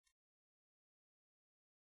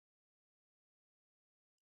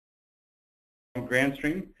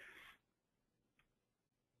Grandstream.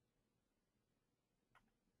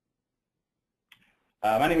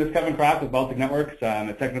 My name is Kevin Croft with Baltic Networks. I'm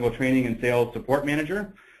a technical training and sales support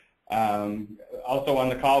manager. Also on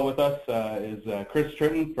the call with us is Chris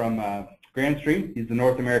Tritton from Grandstream. He's the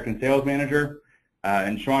North American sales manager.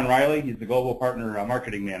 And Sean Riley, he's the global partner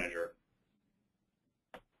marketing manager.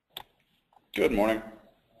 Good morning.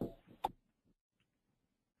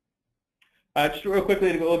 Just real quickly,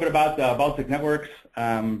 a little bit about Baltic Networks.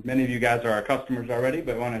 Many of you guys are our customers already,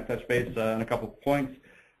 but I want to touch base on a couple of points.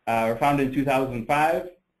 We're founded in 2005.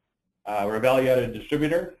 We're a value-added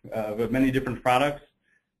distributor with many different products.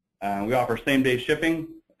 We offer same-day shipping,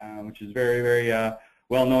 which is very, very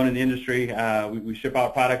well known in the industry. We ship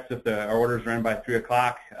out products if our orders are in by 3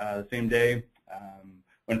 o'clock the same day,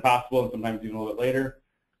 when possible, and sometimes even a little bit later.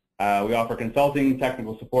 We offer consulting,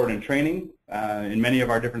 technical support, and training in many of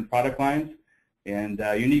our different product lines, and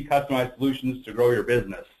unique customized solutions to grow your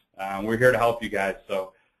business. We're here to help you guys.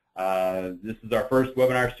 So this is our first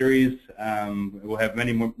webinar series. We'll have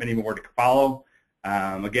many more to follow.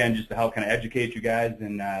 Again, just to help kind of educate you guys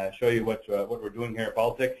and show you what we're doing here at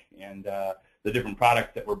Baltic and the different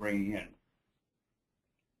products that we're bringing in.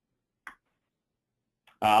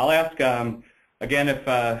 I'll ask again if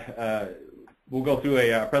we'll go through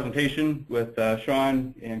a presentation with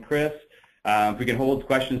Sean and Chris. If we can hold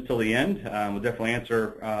questions till the end, we'll definitely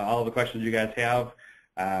answer all of the questions you guys have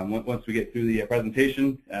once we get through the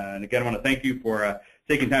presentation. And again, I want to thank you for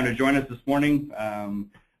taking time to join us this morning,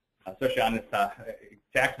 especially on this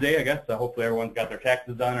tax day, I guess. Hopefully everyone's got their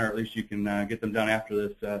taxes done, or at least you can get them done after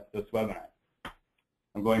this webinar.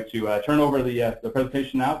 I'm going to turn over the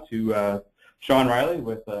presentation now to Sean Riley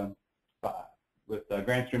with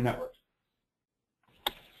Grandstream Networks.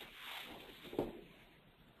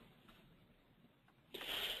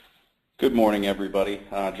 Good morning, everybody.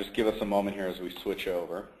 Just give us a moment here as we switch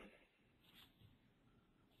over.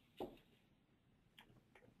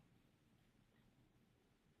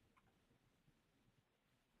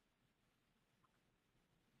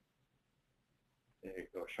 There you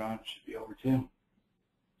go, Sean. Should be over too.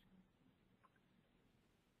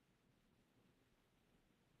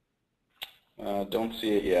 Don't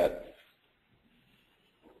see it yet.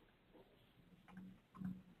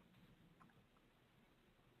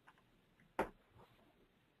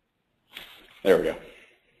 There we go.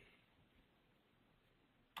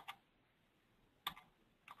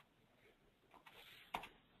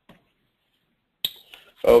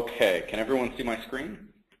 Okay, can everyone see my screen?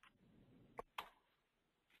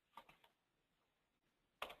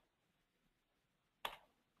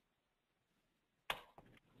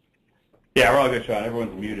 Yeah, we're all good, Sean.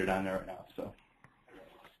 Everyone's muted on there right now. So.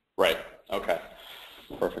 Right, okay.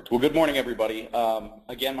 Perfect. Well, good morning, everybody.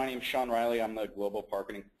 Again, my name is Sean Riley. I'm the Global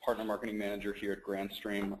Partner Marketing Manager here at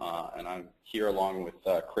Grandstream, and I'm here along with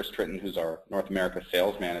Chris Tritton, who's our North America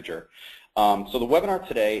Sales Manager. So the webinar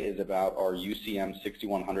today is about our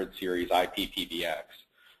UCM6100 series IP-PBX.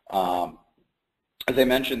 As I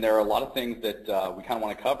mentioned, there are a lot of things that we kind of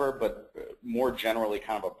want to cover, but more generally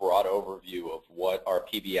kind of a broad overview of what our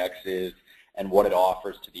PBX is and what it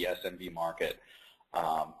offers to the SMB market.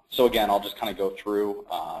 So again, I'll just kind of go through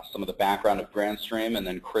some of the background of Grandstream, and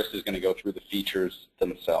then Chris is going to go through the features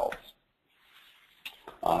themselves.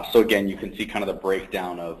 So again, you can see kind of the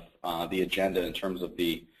breakdown of the agenda in terms of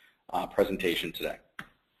the presentation today.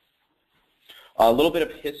 A little bit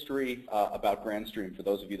of history about Grandstream for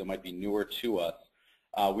those of you that might be newer to us.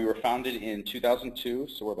 We were founded in 2002,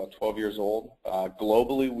 so we're about 12 years old.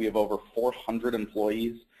 Globally, we have over 400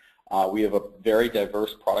 employees. We have a very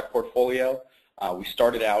diverse product portfolio. We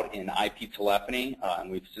started out in IP telephony, and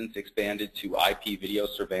we've since expanded to IP video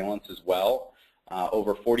surveillance as well.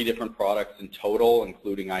 Over 40 different products in total,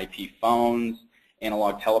 including IP phones,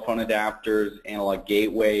 analog telephone adapters, analog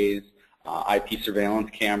gateways, IP surveillance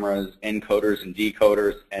cameras, encoders and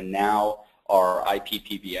decoders, and now our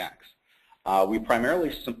IP-PBX. We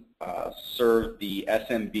primarily serve the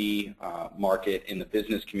SMB market in the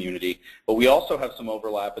business community, but we also have some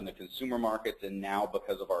overlap in the consumer markets, and now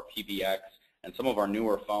because of our PBX and some of our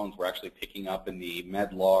newer phones, we're actually picking up in the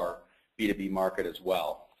Medlar B2B market as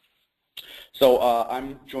well. So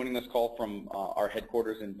I'm joining this call from our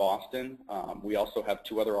headquarters in Boston. We also have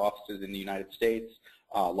 2 other offices in the United States,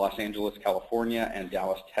 Los Angeles, California, and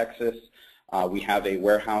Dallas, Texas. We have a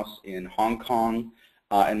warehouse in Hong Kong,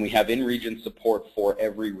 and we have in-region support for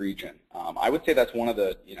every region. I would say that's one of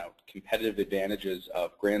the competitive advantages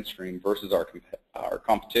of Grandstream versus our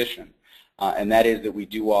competition, and that is that we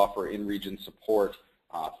do offer in-region support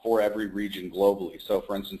for every region globally. So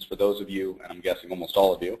for instance, for those of you, and I'm guessing almost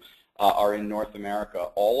all of you, are in North America,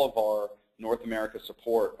 all of our North America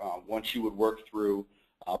support, once you would work through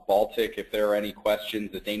Baltic, if there are any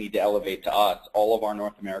questions that they need to elevate to us, all of our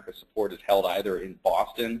North America support is held either in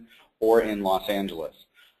Boston or in Los Angeles.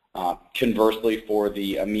 Conversely, for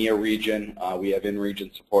the EMEA region, we have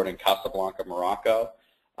in-region support in Casablanca, Morocco.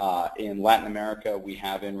 In Latin America, we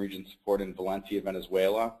have in-region support in Valencia,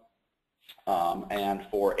 Venezuela. And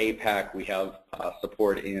for APAC, we have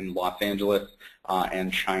support in Los Angeles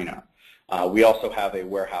and China. We also have a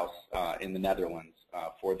warehouse in the Netherlands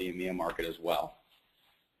for the EMEA market as well.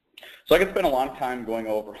 So I could spend a long time going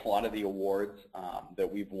over a lot of the awards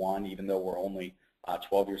that we've won, even though we're only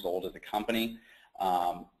 12 years old as a company.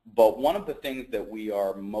 But one of the things that we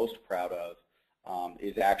are most proud of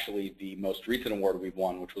is actually the most recent award we've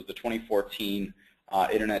won, which was the 2014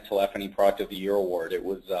 Internet Telephony Product of the Year Award. It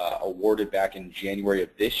was awarded back in January of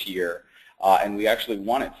this year, and we actually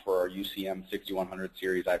won it for our UCM6100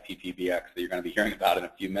 series IPPBX that you're going to be hearing about in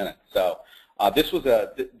a few minutes. So this was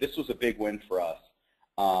a big win for us.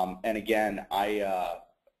 And again, I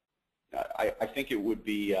think it would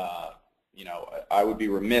be, I would be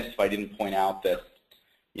remiss if I didn't point out that,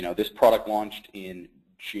 this product launched in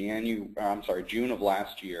June of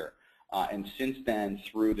last year. And since then,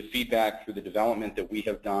 through the feedback, through the development that we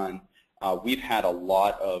have done, we've had a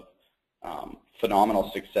lot of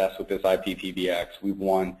phenomenal success with this IPPBX. We've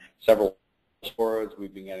won several scores.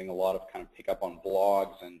 We've been getting a lot of kind of pickup on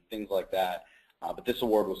blogs and things like that. But this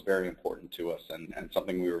award was very important to us and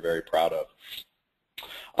something we were very proud of.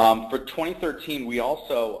 For 2013, we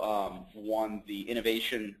also won the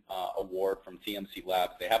Innovation Award from TMC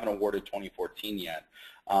Labs. They haven't awarded 2014 yet,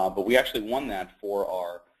 but we actually won that for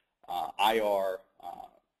our IR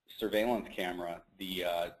surveillance camera, the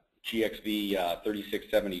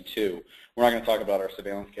GXV3672. We're not going to talk about our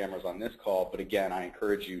surveillance cameras on this call, but again, I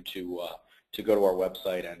encourage you to go to our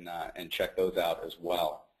website and check those out as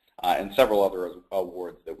well, and several other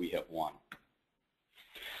awards that we have won.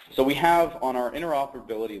 So we have on our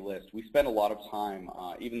interoperability list, we spend a lot of time,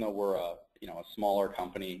 even though we're a smaller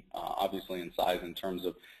company, obviously in size in terms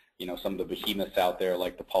of some of the behemoths out there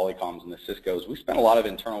like the Polycoms and the Ciscos. We spend a lot of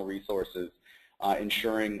internal resources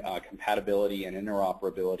ensuring compatibility and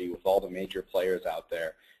interoperability with all the major players out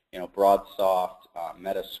there. BroadSoft,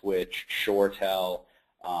 Metaswitch, ShoreTel,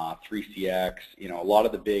 3CX, a lot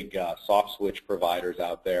of the big soft switch providers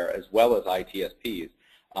out there, as well as ITSPs.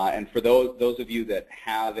 And for those of you that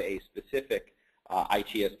have a specific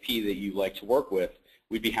ITSP that you'd like to work with,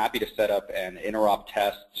 we'd be happy to set up an interop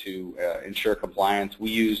test to ensure compliance. We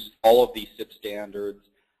use all of these SIP standards,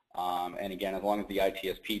 and again, as long as the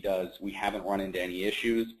ITSP does, we haven't run into any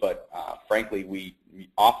issues, but frankly, we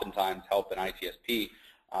oftentimes help an ITSP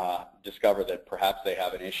discover that perhaps they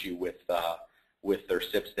have an issue with their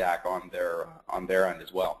SIP stack on their end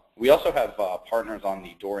as well. We also have partners on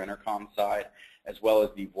the door intercom side, as well as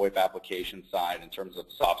the VoIP application side in terms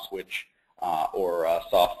of soft switch or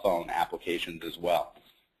soft phone applications as well.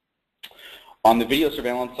 On the video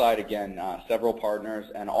surveillance side, again, several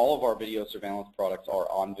partners, and all of our video surveillance products are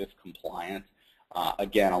ONVIF compliant,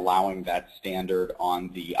 again, allowing that standard on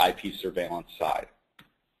the IP surveillance side.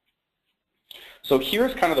 So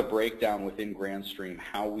here's kind of the breakdown within Grandstream,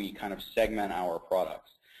 how we kind of segment our products.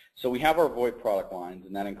 So we have our VoIP product lines,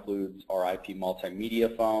 and that includes our IP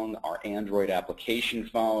multimedia phone, our Android application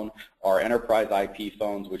phone, our enterprise IP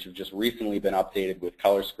phones, which have just recently been updated with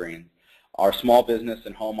color screens, our small business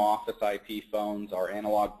and home office IP phones, our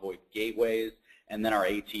analog VoIP gateways, and then our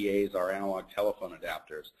ATAs, our analog telephone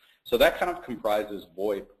adapters. So that kind of comprises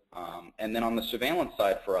VoIP. And then on the surveillance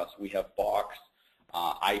side for us, we have box,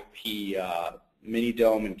 IP, mini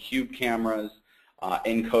dome and cube cameras,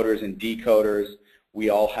 encoders and decoders. We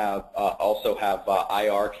also have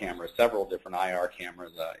IR cameras, several different IR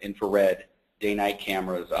cameras, infrared, day-night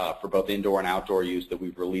cameras for both indoor and outdoor use that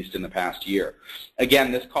we've released in the past year. Again,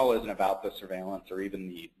 this call isn't about the surveillance or even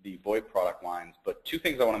the VoIP product lines, but two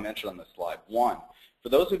things I want to mention on this slide. One, for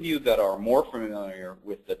those of you that are more familiar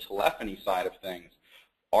with the telephony side of things,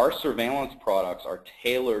 our surveillance products are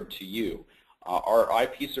tailored to you. Our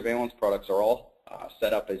IP surveillance products are all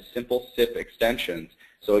set up as simple SIP extensions.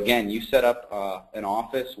 So again, you set up an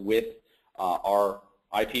office with our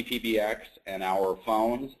IPPBX and our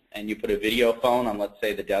phones, and you put a video phone on, let's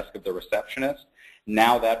say, the desk of the receptionist.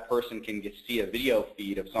 Now that person can see a video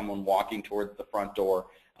feed of someone walking towards the front door,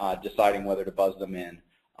 deciding whether to buzz them in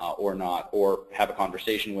or not, or have a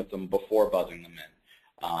conversation with them before buzzing them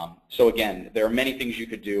in. So again, there are many things you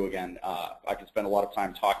could do. Again, I could spend a lot of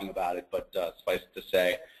time talking about it, but suffice to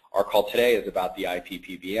say, our call today is about the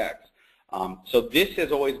IPPBX. So this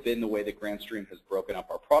has always been the way that Grandstream has broken up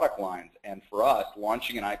our product lines, and for us,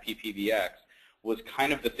 launching an IPPBX was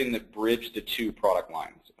kind of the thing that bridged the two product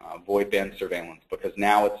lines, VoIP and surveillance, because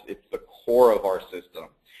now it's the core of our system.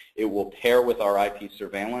 It will pair with our IP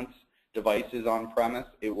surveillance devices on premise.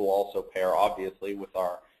 It will also pair, obviously, with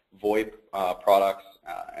our VoIP products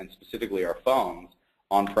and specifically our phones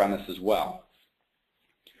on premise as well.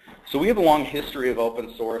 So we have a long history of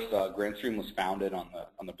open source. Grandstream was founded on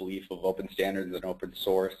the belief of open standards and open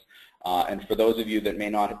source. And for those of you that may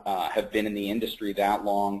not have been in the industry that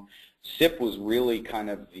long, SIP was really kind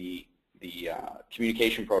of the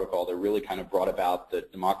communication protocol that really kind of brought about the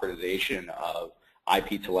democratization of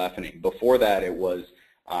IP telephony. Before that, it was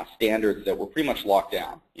standards that were pretty much locked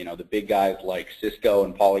down. You know, the big guys like Cisco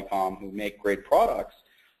and Polycom, who make great products,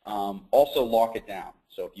 also lock it down.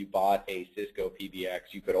 So if you bought a Cisco PBX,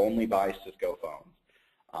 you could only buy Cisco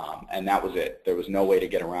phones, and that was it. There was no way to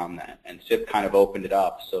get around that. And SIP kind of opened it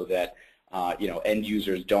up so that you know, end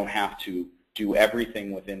users don't have to do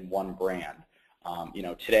everything within one brand. You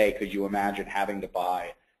know, today, could you imagine having to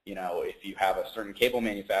buy, you know, if you have a certain cable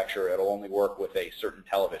manufacturer, it'll only work with a certain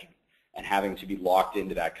television, and having to be locked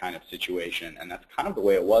into that kind of situation. And that's kind of the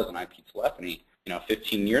way it was in IP telephony, you know,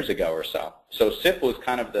 15 years ago or so. So SIP was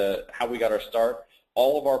kind of how we got our start.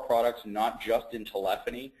 All of our products, not just in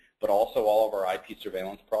telephony, but also all of our IP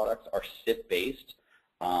surveillance products are SIP-based.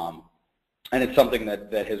 And it's something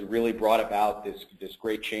that has really brought about this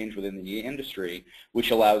great change within the industry,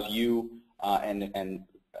 which allows you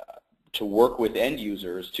to work with end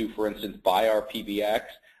users to, for instance, buy our PBX,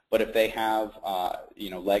 but if they have you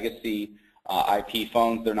know, legacy IP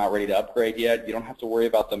phones they're not ready to upgrade yet, you don't have to worry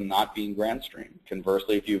about them not being Grandstream.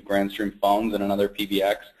 Conversely, if you have Grandstream phones and another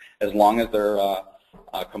PBX, as long as they're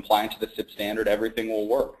compliant to the SIP standard, everything will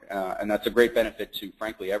work. And that's a great benefit to,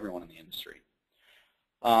 frankly, everyone in the industry.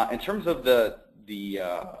 In terms of the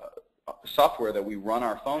software that we run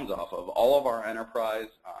our phones off of, all of our enterprise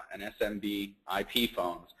and SMB IP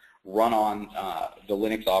phones run on the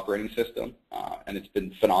Linux operating system, and it's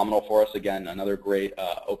been phenomenal for us. Again, another great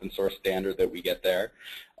open source standard that we get there.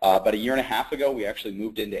 About a year and a half ago, we actually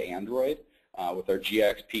moved into Android with our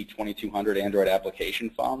GXP2200 Android application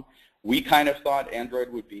phone. We kind of thought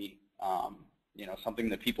Android would be you know, something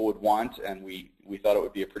that people would want, and we thought it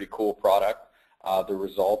would be a pretty cool product. The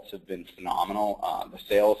results have been phenomenal. The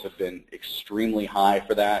sales have been extremely high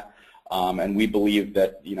for that. And we believe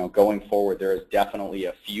that, you know, going forward, there is definitely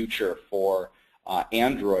a future for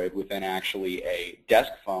Android within actually a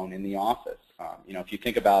desk phone in the office. You know, if you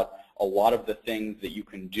think about a lot of the things that you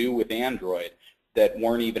can do with Android that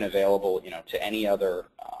weren't even available, you know, to any other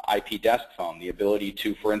IP desk phone, the ability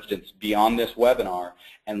to, for instance, be on this webinar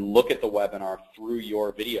and look at the webinar through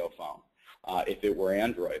your video phone, if it were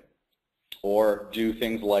Android. Or do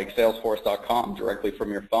things like Salesforce.com directly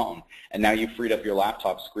from your phone, and now you've freed up your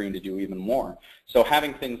laptop screen to do even more. So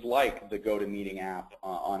having things like the GoToMeeting app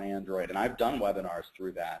on Android, and I've done webinars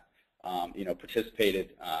through that, you know,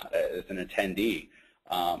 participated as an attendee,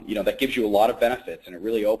 you know, that gives you a lot of benefits, and it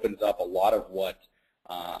really opens up a lot of what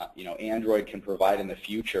you know, Android can provide in the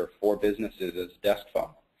future for businesses as desk phone.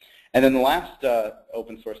 And then the last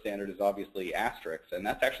open source standard is obviously Asterisk, and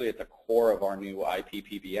that's actually at the core of our new IP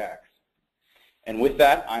PBX. And with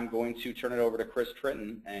that, I'm going to turn it over to Chris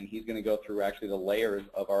Tritton, and he's going to go through actually the layers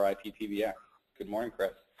of our IP PBX. Good morning,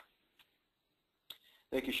 Chris.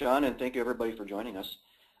 Thank you, Sean, and thank you everybody for joining us.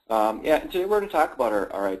 Yeah, today we're going to talk about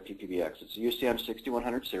our IP PBX. It's a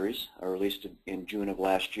UCM6100 series, released in June of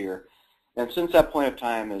last year, and since that point of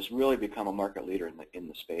time has really become a market leader in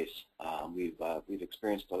the space. We've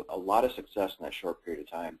experienced a lot of success in that short period of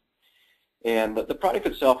time. And the product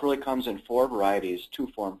itself really comes in 4 varieties, 2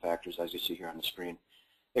 form factors, as you see here on the screen.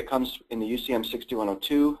 It comes in the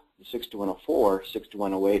UCM6102, the 6104,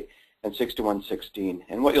 6108, and 6116.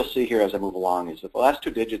 And what you'll see here as I move along is that the last 2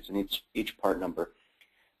 digits in each part number,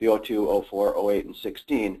 the 02, 04, 08, and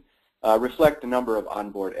 16, reflect the number of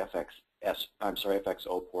onboard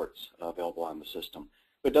FXO ports available on the system.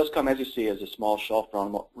 But it does come, as you see, as a small shelf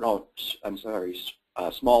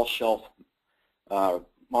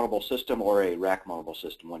mountable system or a rack mountable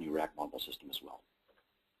system, one U rack mountable system as well.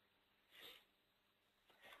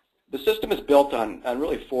 The system is built on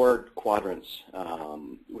really 4 quadrants.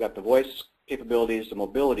 We've got the voice capabilities, the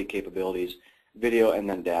mobility capabilities, video, and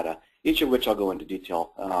then data, each of which I'll go into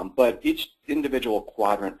detail. But each individual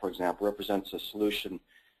quadrant, for example, represents a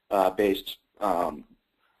solution-based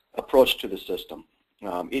approach to the system,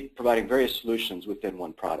 providing various solutions within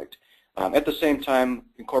one product. At the same time,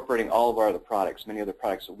 incorporating all of our other products, many other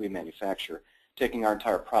products that we manufacture, taking our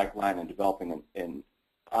entire product line and developing an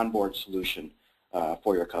onboard solution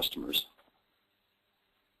for your customers.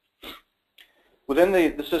 Within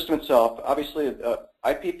the system itself, obviously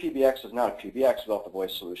IP-PBX is not a PBX without the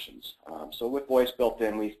voice solutions. So with voice built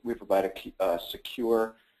in, we provide a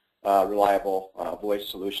secure, reliable voice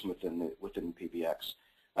solution within the PBX.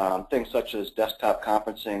 Things such as desktop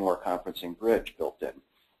conferencing or conferencing bridge built in.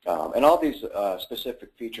 And all these specific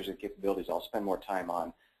features and capabilities I'll spend more time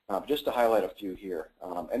on, just to highlight a few here.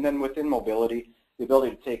 And then within mobility, the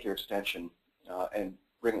ability to take your extension and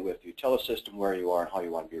bring it with you. Tell the system where you are and how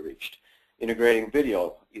you want to be reached. Integrating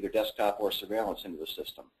video, either desktop or surveillance, into the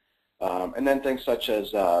system. And then things such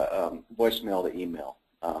as voicemail to email,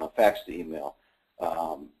 fax to email,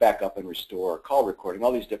 backup and restore, call recording,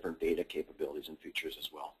 all these different data capabilities and features as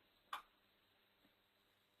well.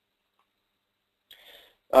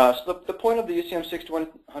 So the point of the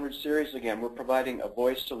UCM6100 series, again, we're providing a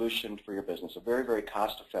voice solution for your business, a very, very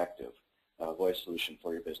cost-effective voice solution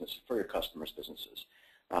for your business, for your customers' businesses.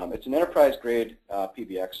 It's an enterprise-grade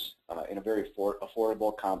PBX in a very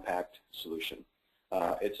affordable, compact solution.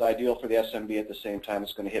 It's ideal for the SMB. At the same time,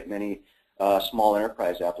 it's going to hit many small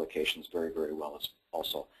enterprise applications very, very well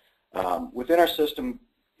also. Within our system,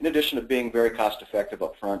 in addition to being very cost-effective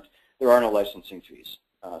up front, there are no licensing fees.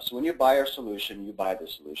 So when you buy our solution, you buy the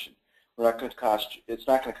solution. We're not going to cost. It's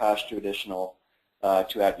not going to cost you additional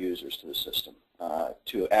to add users to the system,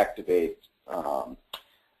 to activate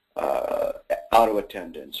auto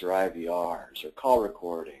attendance or IVRs or call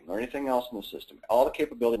recording or anything else in the system. All the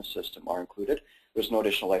capabilities in the system are included. There's no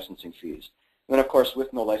additional licensing fees. And then, of course,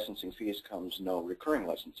 with no licensing fees comes no recurring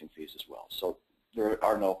licensing fees as well. So there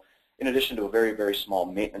are no, in addition to a very, very small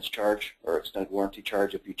maintenance charge or extended warranty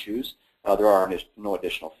charge if you choose, there are no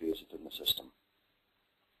additional fees within the system.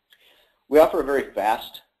 We offer a very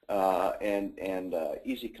fast and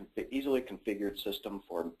easily configured system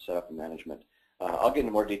for setup and management. I'll get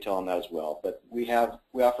into more detail on that as well, but we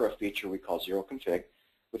offer a feature we call Zero Config,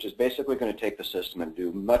 which is basically going to take the system and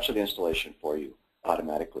do much of the installation for you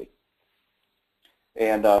automatically.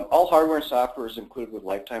 And all hardware and software is included with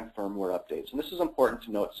lifetime firmware updates. And this is important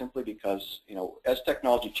to note simply because, as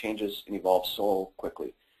technology changes and evolves so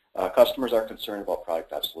quickly, customers are concerned about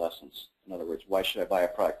product obsolescence. In other words, why should I buy a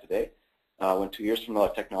product today when 2 years from now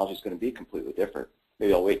the technology is going to be completely different?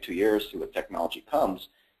 Maybe I'll wait 2 years, see what technology comes,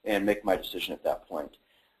 and make my decision at that point.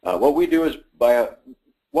 What we do is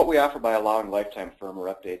what we offer by allowing lifetime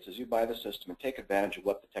firmware updates is you buy the system and take advantage of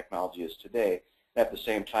what the technology is today. At the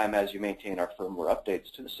same time as you maintain our firmware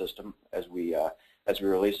updates to the system as we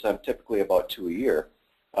release them, typically about 2 a year.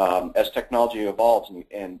 As technology evolves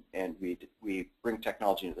and we bring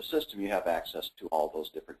technology into the system, you have access to all those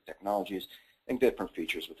different technologies and different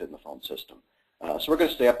features within the phone system. So we're going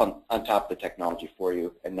to stay up on top of the technology for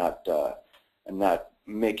you and not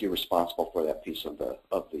make you responsible for that piece of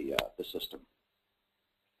the system.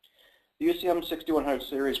 The UCM6100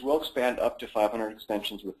 series will expand up to 500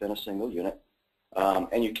 extensions within a single unit.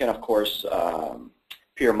 And you can, of course,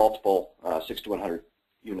 peer multiple 6100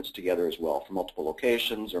 units together as well for multiple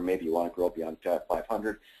locations, or maybe you want to grow beyond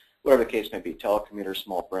 500, whatever the case may be, telecommuter,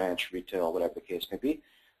 small branch, retail, whatever the case may be.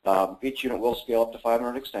 Each unit will scale up to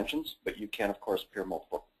 500 extensions, but you can, of course, peer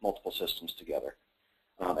multiple systems together.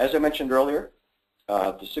 As I mentioned earlier,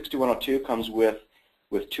 the 6102 comes with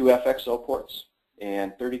 2 FXO ports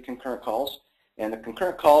and 30 concurrent calls. And the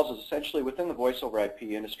concurrent calls is essentially within the voice over IP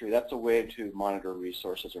industry. That's a way to monitor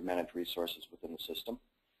resources or manage resources within the system.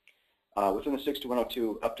 Within the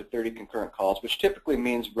 6102, up to 30 concurrent calls, which typically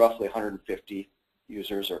means roughly 150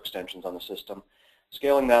 users or extensions on the system.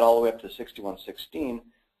 Scaling that all the way up to 6116,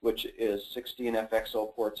 which is 16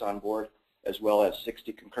 FXO ports on board, as well as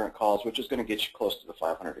 60 concurrent calls, which is going to get you close to the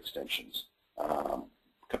 500 extensions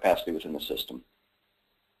capacity within the system.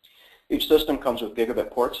 Each system comes with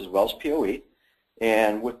gigabit ports as well as PoE.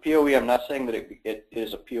 And with PoE, I'm not saying that it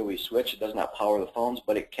is a PoE switch. It does not power the phones,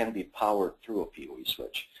 but it can be powered through a PoE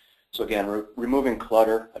switch. So again, removing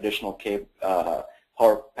clutter, additional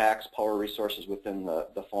power packs, power resources within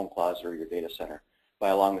the phone closet or your data center by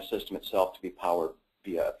allowing the system itself to be powered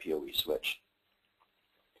via a PoE switch.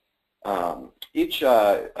 Each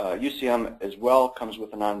UCM as well comes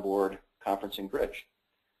with an onboard conferencing bridge.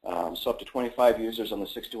 So up to 25 users on the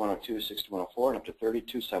 6102, 6104, and up to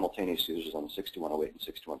 32 simultaneous users on the 6108 and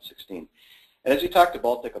 6116. And as we talked to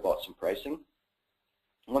Baltic about some pricing,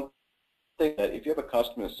 one thing that if you have a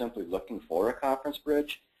customer that's simply looking for a conference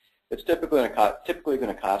bridge, it's typically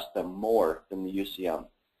going to cost them more than the UCM,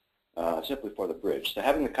 simply for the bridge. So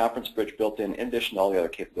having the conference bridge built in addition to all the other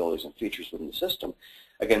capabilities and features within the system,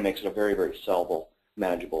 again, makes it a very, very sellable,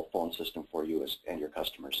 manageable phone system for you and your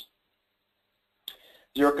customers.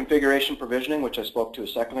 Zero configuration provisioning, which I spoke to a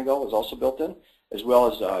second ago, is also built in, as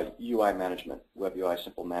well as UI management, web UI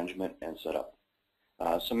simple management and setup.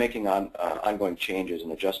 So making ongoing changes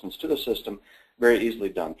and adjustments to the system very easily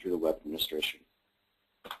done through the web administration.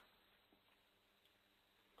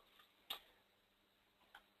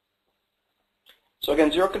 So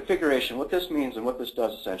again, zero configuration, what this means and what this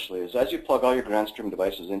does essentially is as you plug all your Grandstream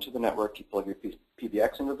devices into the network, you plug your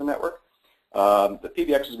PBX into the network, the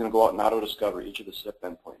PBX is going to go out and auto-discover each of the SIP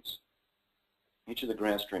endpoints, each of the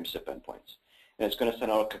Grandstream SIP endpoints. And it's going to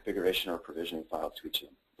send out a configuration or a provisioning file to each of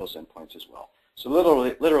those endpoints as well. So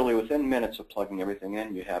literally within minutes of plugging everything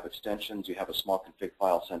in, you have extensions, you have a small config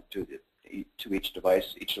file sent to each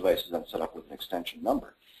device. Each device is then set up with an extension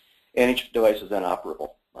number. And each device is then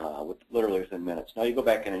operable literally within minutes. Now you go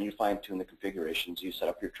back in and you fine-tune the configurations. You set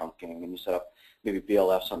up your trunking and you set up maybe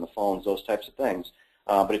BLFs on the phones, those types of things.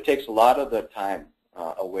 But it takes a lot of the time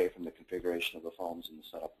away from the configuration of the phones and the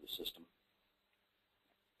setup of the system.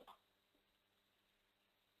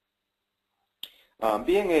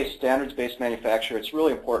 Being a standards-based manufacturer, it's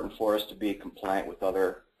really important for us to be compliant with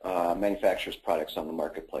other manufacturers' products on the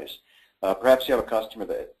marketplace. Perhaps you have a customer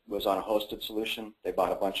that was on a hosted solution. They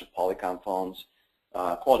bought a bunch of Polycom phones.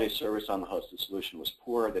 Quality of service on the hosted solution was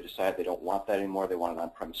poor. They decided they don't want that anymore. They want an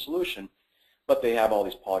on-premise solution, but they have all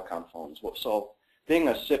these Polycom phones. So being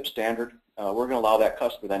a SIP standard, we're going to allow that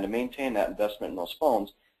customer then to maintain that investment in those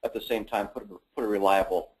phones, at the same time put a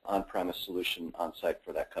reliable on-premise solution on site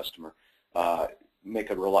for that customer.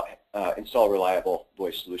 Install a reliable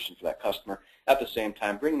voice solution for that customer. At the same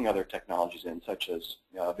time, bringing other technologies in, such as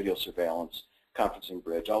video surveillance, conferencing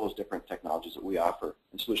bridge, all those different technologies that we offer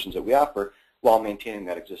and solutions that we offer, while maintaining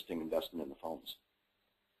that existing investment in the phones.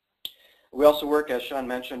 We also work, as Sean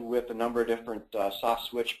mentioned, with a number of different soft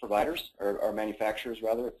switch providers, or manufacturers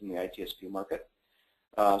rather, in the ITSP market.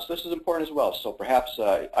 So this is important as well. So perhaps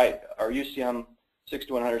our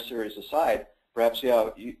UCM6100 series aside, perhaps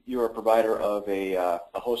you're a provider of a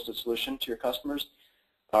hosted solution to your customers.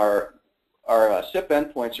 Our SIP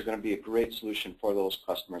endpoints are going to be a great solution for those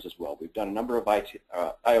customers as well. We've done a number of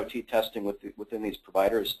IoT testing within these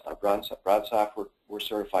providers. BroadSoft we're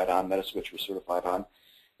certified on, Metaswitch we're certified on,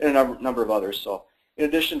 and a number of others. So in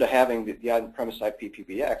addition to having the on-premise IP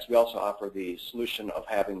PBX, we also offer the solution of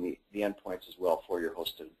having the endpoints as well for your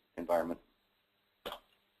hosted environment.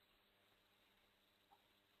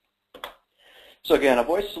 So again, a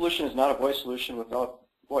voice solution is not a voice solution without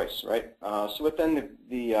voice, right? So within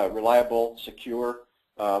the reliable, secure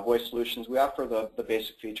voice solutions, we offer the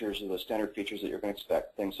basic features or the standard features that you're going to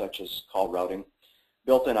expect, things such as call routing,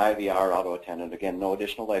 built-in IVR auto-attendant. Again, no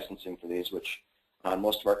additional licensing for these, which on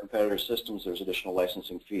most of our competitor systems, there's additional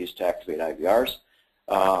licensing fees to activate IVRs.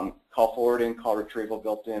 Call forwarding, call retrieval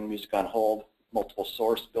built in, music on hold, multiple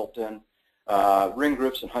source built in. Ring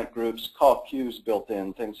groups and hunt groups, call queues built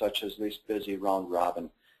in, things such as least busy, round robin,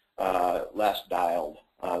 last dialed,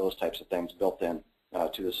 those types of things built in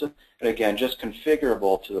to the system. And again, just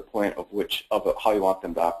configurable to the point of how you want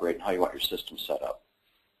them to operate and how you want your system set up.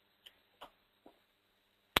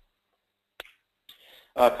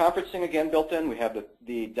 Conferencing again built in. We have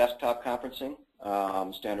the desktop conferencing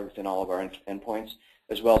standard within all of our endpoints,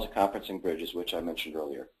 as well as the conferencing bridges, which I mentioned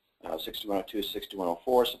earlier. 6102,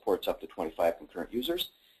 6104 supports up to 25 concurrent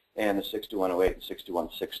users, and the 6108 and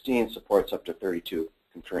 6116 supports up to 32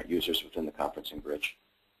 concurrent users within the conferencing bridge.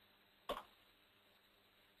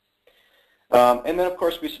 And then, of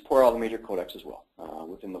course, we support all the major codecs as well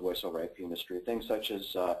within the voice over IP industry, things such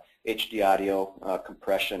as HD audio,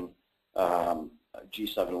 compression,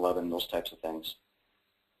 G711, those types of things.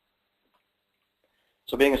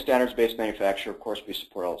 So being a standards-based manufacturer, of course, we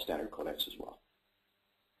support all the standard codecs as well.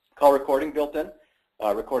 Call recording built in.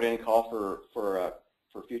 Record any call for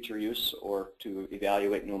future use or to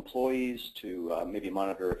evaluate new employees, to maybe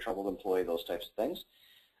monitor a troubled employee, those types of things.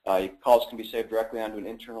 Calls can be saved directly onto an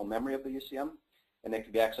internal memory of the UCM, and they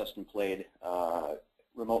can be accessed and played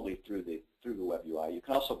remotely through the web UI. You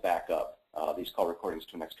can also back up these call recordings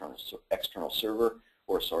to an external server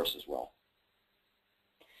or source as well.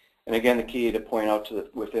 And again, the key to point out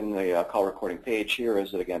within the call recording page here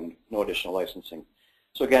is that, again, no additional licensing.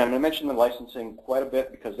 So again, I'm going to mention the licensing quite a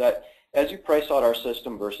bit because as you price out our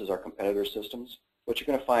system versus our competitor systems, what you're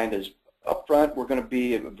going to find is up front we're going to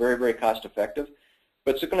be very, very cost effective,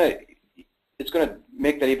 but it's going to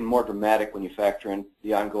make that even more dramatic when you factor in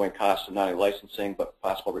the ongoing costs of not only licensing but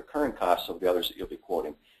possible recurring costs of the others that you'll be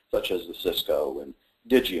quoting, such as the Cisco and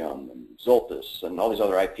Digium and Zoltus and all these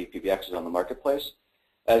other IP PBXs on the marketplace.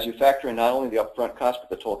 As you factor in not only the upfront cost but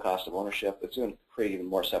the total cost of ownership, it's going to create even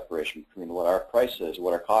more separation between what our price is,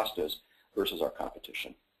 what our cost is, versus our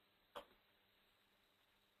competition.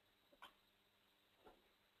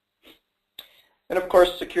 And of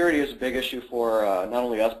course, security is a big issue for not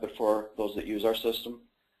only us, but for those that use our system.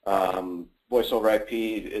 Voice over IP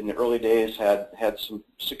in the early days had some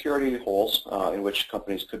security holes in which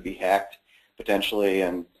companies could be hacked potentially,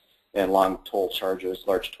 and large toll charges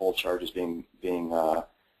being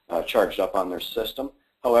charged up on their system.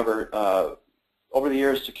 However, over the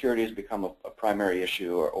years, security has become a primary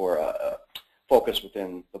issue or a focus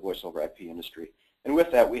within the voice over IP industry. And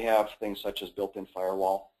with that, we have things such as built-in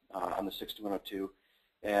firewall on the 6102.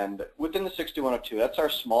 And within the 6102, that's our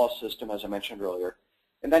smallest system, as I mentioned earlier.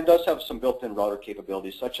 And that does have some built-in router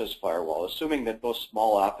capabilities, such as firewall, assuming that those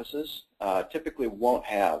small offices typically won't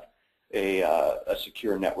have a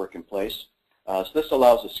secure network in place. So this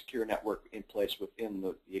allows a secure network in place within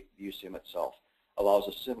the UCM itself. Allows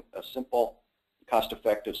a simple,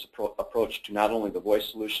 cost-effective approach to not only the voice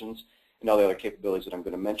solutions and all the other capabilities that I'm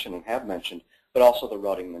going to mention and have mentioned, but also the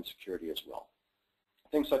routing and security as well.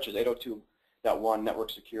 Things such as 802.1 network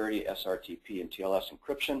security, SRTP, and TLS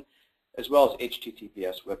encryption, as well as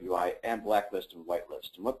HTTPS, Web UI, and blacklist and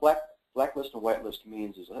whitelist. And what blacklist and whitelist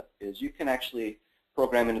means is you can actually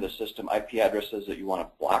program into the system IP addresses that you want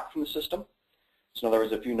to block from the system. So in other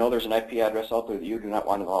words, if you know there's an IP address out there that you do not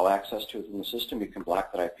want to allow access to within the system, you can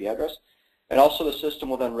block that IP address. And also the system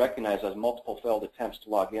will then recognize as multiple failed attempts to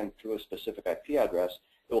log in through a specific IP address,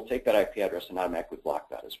 it will take that IP address and automatically block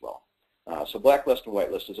that as well. So blacklist and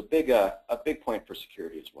whitelist is a big point for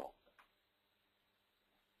security as well.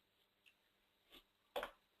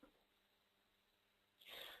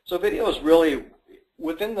 So video is really,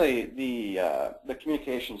 within the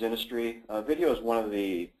communications industry, video is one of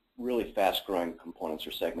the really fast-growing components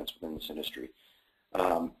or segments within this industry.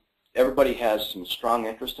 Everybody has some strong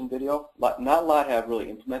interest in video. Not a lot have really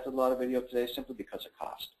implemented a lot of video today simply because of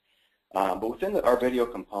cost. But within our video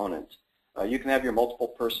component, you can have your multiple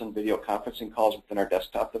person video conferencing calls within our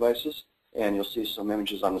desktop devices, and you'll see some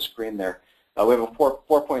images on the screen there. We have a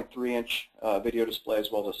 4.3-inch video display as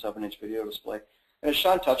well as a 7-inch video display. And as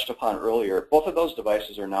Sean touched upon earlier, both of those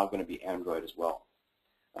devices are now going to be Android as well.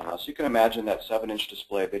 So you can imagine that 7-inch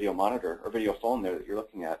display video monitor or video phone there that you're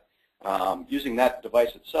looking at, using that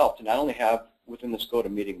device itself to not only have within this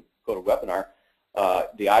GoToWebinar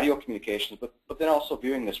the audio communications, but then also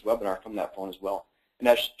viewing this webinar from that phone as well. And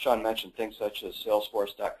as Sean mentioned, things such as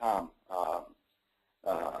Salesforce.com,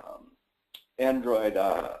 Android,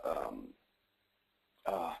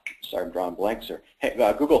 sorry, I'm drawing blanks here,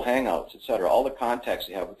 Google Hangouts, etc. All the contacts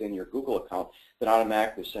you have within your Google account that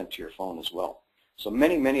automatically sent to your phone as well. So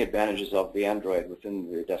many, many advantages of the Android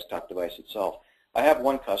within the desktop device itself. I have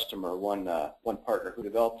one customer, one partner who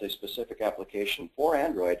developed a specific application for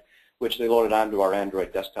Android, which they loaded onto our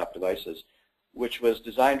Android desktop devices, which was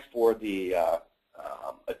designed for the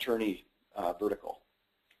attorney vertical.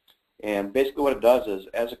 And basically what it does is,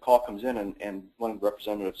 as a call comes in and one of the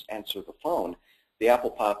representatives answers the phone, the app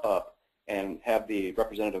will pop up and have the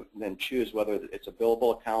representative then choose whether it's a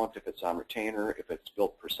billable account, if it's on retainer, if it's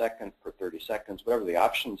billed per second, per 30 seconds, whatever the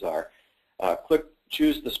options are.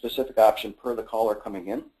 Choose the specific option per the caller coming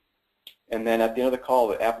in, and then at the end of the call,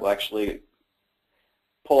 the app will actually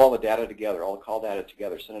pull all the data together, all the call data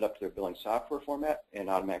together, send it up to their billing software format, and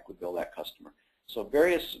automatically bill that customer. So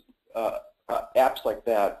various apps like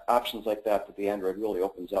that, options like that, that the Android really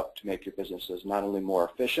opens up to make your businesses not only more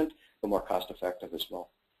efficient, but more cost-effective as well.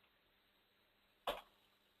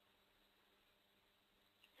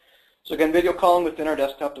 So again, video calling within our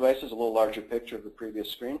desktop device is a little larger picture of the previous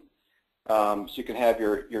screen. So you can have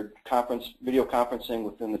your video conferencing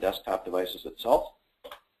within the desktop devices itself,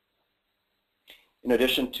 in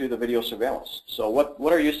addition to the video surveillance. So what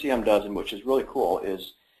our UCM does, and which is really cool,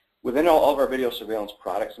 is within all of our video surveillance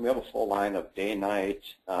products, and we have a full line of day, night,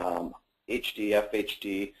 HD,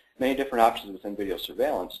 FHD, many different options within video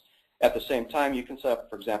surveillance. At the same time, you can set up,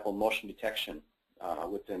 for example, motion detection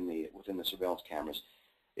within the surveillance cameras.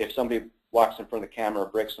 If somebody walks in front of the camera or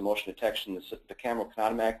breaks the motion detection, the camera can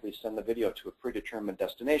automatically send the video to a predetermined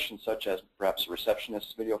destination, such as perhaps a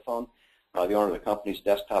receptionist's video phone, the owner of the company's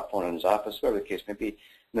desktop phone in his office, whatever the case may be. And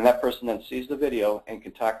then that person then sees the video and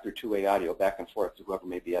can talk through two-way audio back and forth to whoever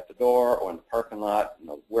may be at the door or in the parking lot, in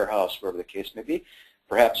the warehouse, wherever the case may be.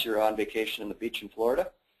 Perhaps you're on vacation on the beach in Florida,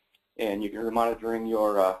 and you're monitoring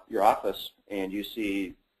your office, and you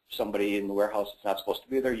see somebody in the warehouse that's not supposed to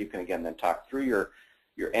be there. You can again then talk through your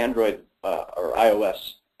Android or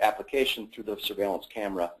iOS application through the surveillance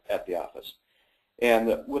camera at the office.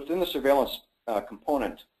 And within the surveillance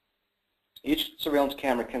component, each surveillance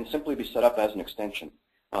camera can simply be set up as an extension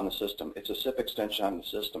on the system. It's a SIP extension on the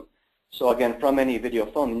system. So again, from any video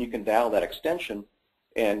phone, you can dial that extension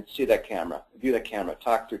and see that camera, view that camera,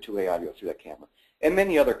 talk through two-way audio through that camera. and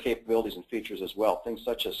many other capabilities and features as well, things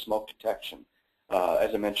such as smoke detection,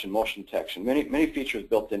 as I mentioned, motion detection, many features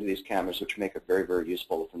built into these cameras which make it very, very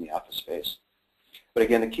useful within the office space. But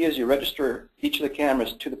again, the key is you register each of the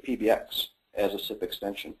cameras to the PBX as a SIP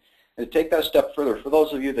extension. And to take that a step further, for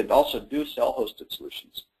those of you that also do sell hosted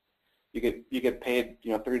solutions, you get paid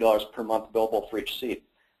 $30 per month billable for each seat.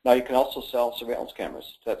 Now you can also sell surveillance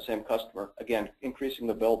cameras to that same customer, again, increasing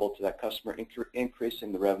the billable to that customer,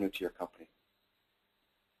 increasing the revenue to your company.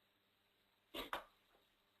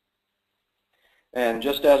 And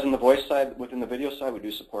just as in the voice side, within the video side, we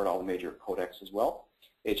do support all the major codecs as well,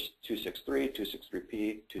 H.263, 263P,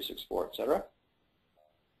 264, etc.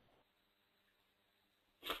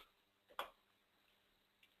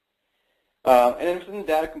 And then within the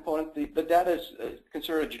data component, the data is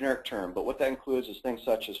considered a generic term, but what that includes is things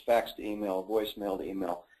such as fax to email, voicemail to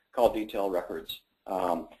email, call detail records,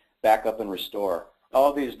 backup and restore, all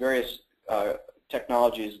of these various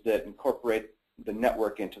technologies that incorporate the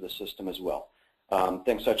network into the system as well.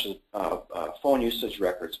 Things such as phone usage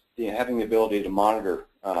records, having the ability to monitor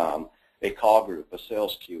a call group, a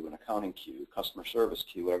sales queue, an accounting queue, customer service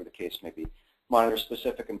queue, whatever the case may be, monitor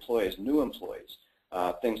specific employees, new employees,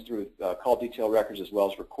 things through call detail records, as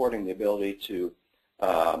well as recording, the ability to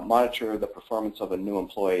monitor the performance of a new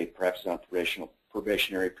employee, perhaps on a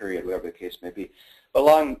probationary period, whatever the case may be,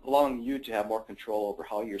 allowing you to have more control over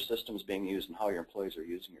how your system is being used and how your employees are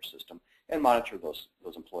using your system, and monitor those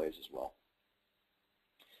employees as well.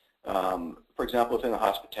 For example, within the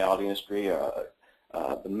hospitality industry,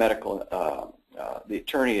 the medical, the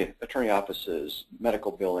attorney offices,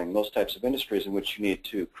 medical billing, those types of industries in which you need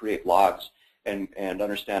to create logs and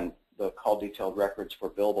understand the call detailed records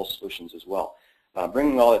for billable solutions as well.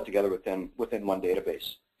 Bringing all that together within one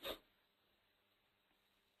database.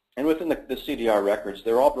 And within the CDR records,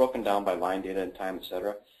 they're all broken down by line data and time,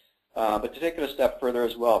 etc. But to take it a step further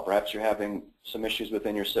as well, perhaps you're having some issues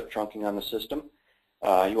within your SIP trunking on the system.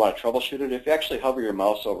 You want to troubleshoot it. If you actually hover your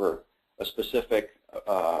mouse over a specific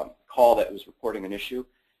call that was reporting an issue,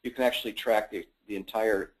 you can actually track the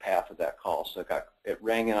entire path of that call. So it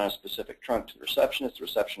rang in on a specific trunk to the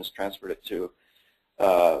receptionist transferred it to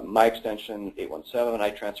my extension 817, I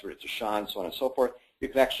transferred it to Sean, so on and so forth. You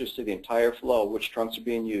can actually see the entire flow, which trunks are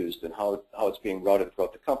being used, and how it's being routed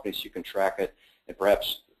throughout the company, so you can track it and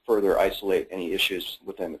perhaps further isolate any issues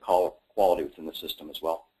within the call quality within the system as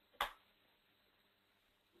well.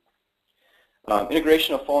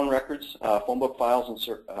 Integration of phone records, phone book files,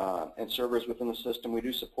 and servers within the system. We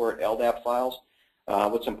do support LDAP files.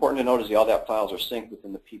 What's important to note is the LDAP files are synced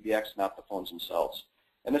within the PBX, not the phones themselves.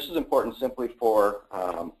 And this is important simply for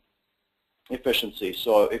efficiency.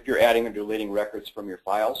 So if you're adding or deleting records from your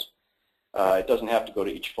files, it doesn't have to go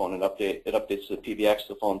to each phone and update. It updates to the PBX.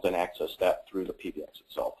 The phones then access that through the PBX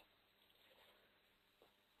itself.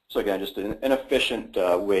 So again, just an efficient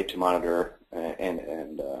way to monitor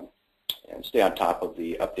and stay on top of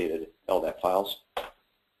the updated LDAP files.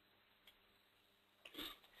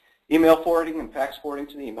 Email forwarding and fax forwarding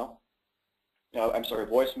to the email.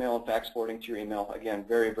 Voicemail and fax forwarding to your email. Again,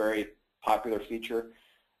 very, very popular feature.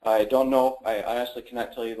 I don't know, I honestly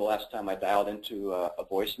cannot tell you the last time I dialed into a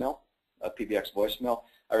voicemail, a PBX voicemail.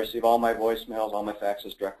 I receive all my voicemails, all my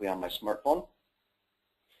faxes directly on my smartphone.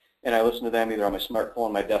 And I listen to them either on my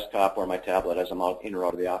smartphone, my desktop, or my tablet as I'm out in or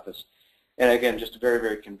out of the office. And again, just a very,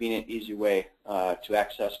 very convenient, easy way to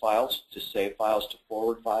access files, to save files, to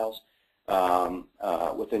forward files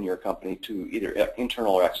within your company to either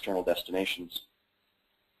internal or external destinations.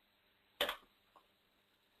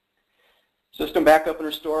 System backup and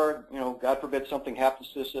restore, God forbid something happens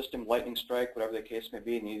to the system, lightning strike, whatever the case may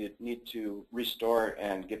be, and you need to restore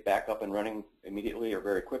and get back up and running immediately or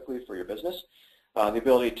very quickly for your business. The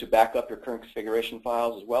ability to back up your current configuration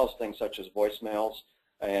files, as well as things such as voicemails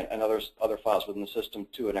and other files within the system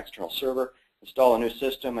to an external server, install a new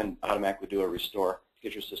system, and automatically do a restore to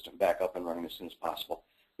get your system back up and running as soon as possible.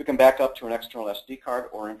 We can back up to an external SD card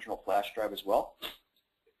or internal flash drive as well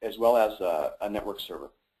as a network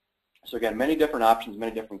server. So again, many different options,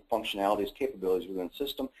 many different functionalities, capabilities within the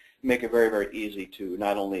system make it very, very easy to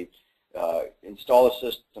not only install a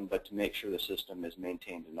system, but to make sure the system is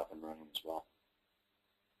maintained and up and running as well.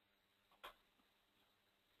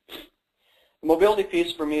 The mobility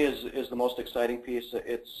piece for me is the most exciting piece.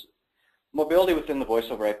 It's mobility within the voice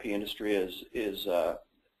over IP industry is a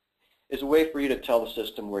way for you to tell the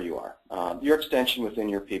system where you are. Your extension within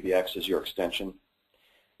your PBX is your extension.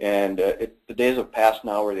 And the days have passed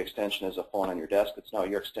now where the extension is a phone on your desk. It's now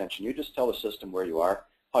your extension. You just tell the system where you are,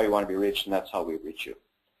 how you want to be reached, and that's how we reach you.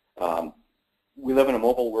 We live in a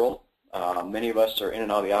mobile world. Many of us are in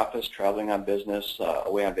and out of the office, traveling on business,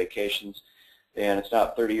 away on vacations. And it's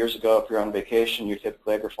not 30 years ago, if you're on vacation, you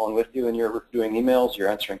typically have your phone with you and you're doing emails, you're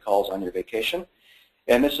answering calls on your vacation.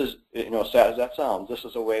 And this is, sad as that sounds, this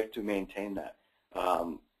is a way to maintain that.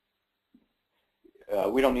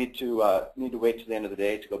 We don't need to wait to the end of the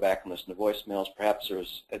day to go back and listen to voicemails. Perhaps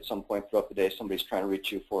there's, at some point throughout the day, somebody's trying to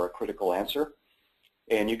reach you for a critical answer.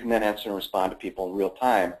 And you can then answer and respond to people in real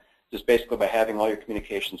time, just basically by having all your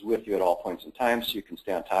communications with you at all points in time, so you can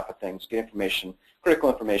stay on top of things, get information, critical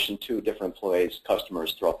information to different employees,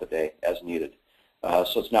 customers throughout the day as needed.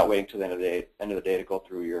 So it's not waiting to the end of the day to go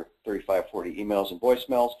through your 35, 40 emails and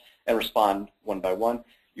voicemails and respond one by one.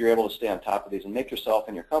 You're able to stay on top of these and make yourself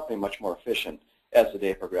and your company much more efficient as the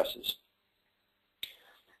day progresses.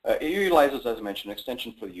 It utilizes, as I mentioned, an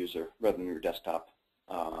extension for the user rather than your desktop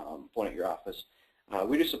phone at your office.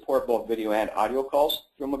 We do support both video and audio calls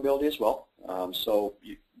through mobility as well.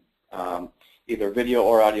 Either video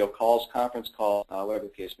or audio calls, conference call, whatever the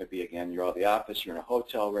case may be. Again, you're out of the office, you're in a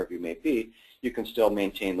hotel, wherever you may be, you can still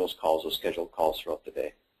maintain those calls, those scheduled calls throughout the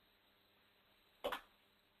day.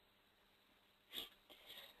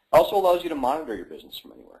 Also allows you to monitor your business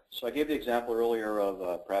from anywhere. So I gave the example earlier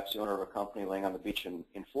of perhaps the owner of a company laying on the beach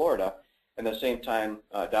in Florida, and at the same time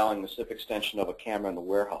dialing the SIP extension of a camera in the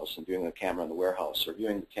warehouse and viewing the camera in the warehouse, or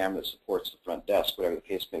viewing the camera that supports the front desk, whatever the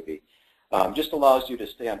case may be. Just allows you to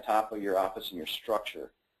stay on top of your office and your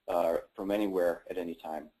structure from anywhere at any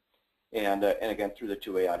time. And again, through the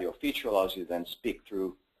two-way audio feature, allows you to then speak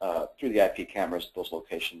through the IP cameras at those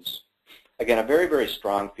locations. Again, a very, very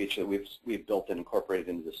strong feature that we've built and incorporated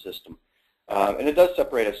into the system. And it does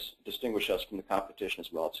separate us, distinguish us from the competition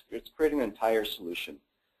as well. It's creating an entire solution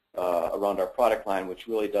around our product line, which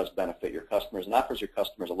really does benefit your customers and offers your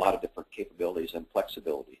customers a lot of different capabilities and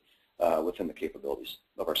flexibility within the capabilities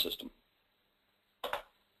of our system.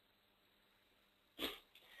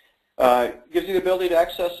 Gives you the ability to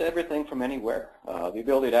access everything from anywhere. The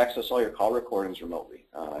ability to access all your call recordings remotely.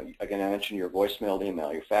 Again, I mentioned your voicemail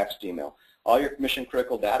email, your faxed email, all your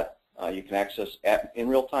mission-critical data you can access in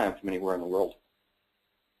real time from anywhere in the world.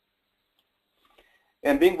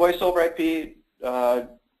 And being voice over IP, the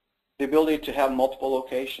ability to have multiple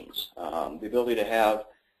locations, the ability to have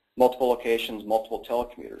multiple locations, multiple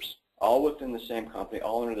telecommuters, all within the same company,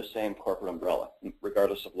 all under the same corporate umbrella,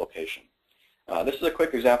 regardless of location. This is a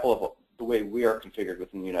quick example of the way we are configured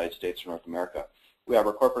within the United States or North America. We have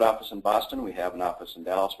our corporate office in Boston, we have an office in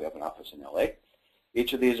Dallas, we have an office in LA.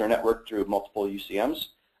 Each of these are networked through multiple UCMs.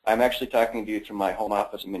 I'm actually talking to you through my home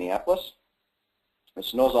office in Minneapolis. The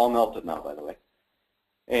snow's all melted now, by the way.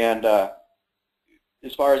 And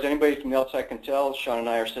as far as anybody from the outside can tell, Sean and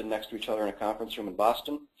I are sitting next to each other in a conference room in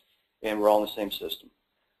Boston, and we're all in the same system.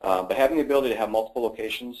 But having the ability to have multiple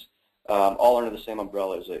locations, all under the same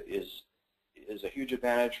umbrella, is a huge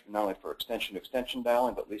advantage, not only for extension-to-extension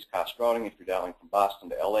dialing, but least cost routing. If you're dialing from Boston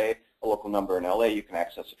to LA, a local number in LA, you can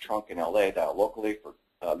access a trunk in LA, dial locally for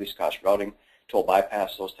least cost routing, toll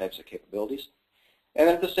bypass, those types of capabilities. And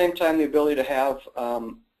then at the same time, the ability to have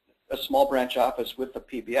a small branch office with the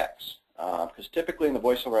PBX. Because typically in the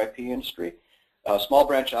voice over IP industry, a small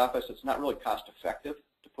branch office, it's not really cost effective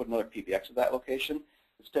to put another PBX at that location.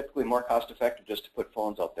 It's typically more cost effective just to put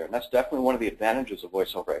phones out there. And that's definitely one of the advantages of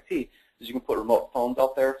voice over IP, is you can put remote phones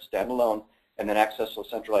out there, standalone, and then access a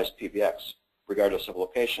centralized PBX, regardless of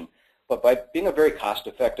location. But by being a very cost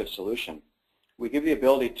effective solution, we give the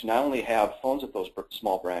ability to not only have phones at those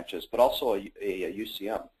small branches, but also a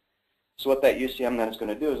UCM. So what that UCM then is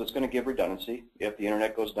going to do is it's going to give redundancy. If the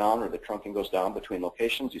internet goes down or the trunking goes down between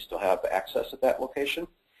locations, you still have access at that location.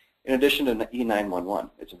 In addition to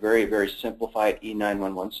E911, it's a very, very simplified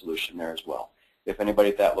E911 solution there as well. If anybody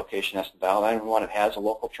at that location has to dial 911, it has a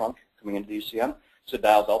local trunk coming into the UCM, so it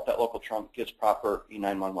dials out that local trunk, gives proper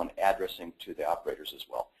E911 addressing to the operators as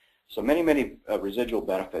well. So many, many residual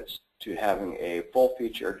benefits to having a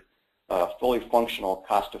full-featured, fully functional,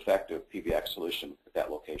 cost-effective PBX solution at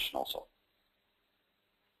that location also.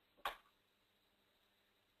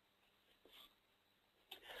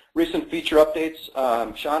 Recent feature updates.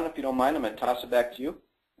 Sean, if you don't mind, I'm going to toss it back to you,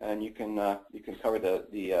 and you can cover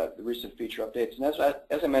the recent feature updates. And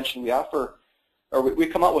as I mentioned, we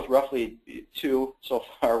come out with roughly 2 so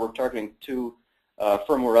far. We're targeting 2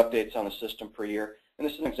 firmware updates on the system per year, and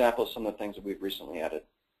this is an example of some of the things that we've recently added.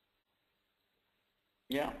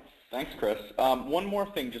 Yeah, thanks, Chris. One more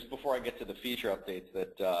thing just before I get to the feature updates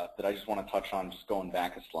that I just want to touch on, just going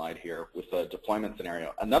back a slide here with the deployment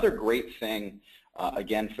scenario. Another great thing,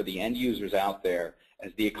 again, for the end users out there,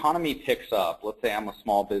 as the economy picks up, let's say I'm a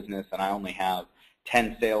small business and I only have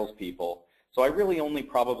 10 salespeople, so I really only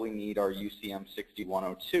probably need our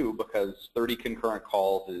UCM6100 because 30 concurrent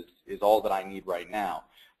calls is all that I need right now.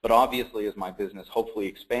 But obviously, as my business hopefully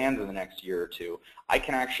expands in the next year or two, I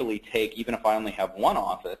can actually take, even if I only have one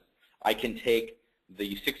office, I can take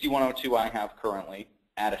the 6102 I have currently,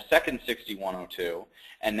 add a second 6102,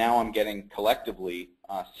 and now I'm getting collectively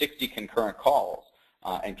 60 concurrent calls,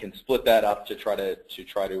 and can split that up to try to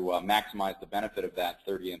maximize the benefit of that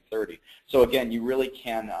 30 and 30. So again, you really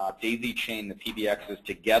can daisy chain the PBXs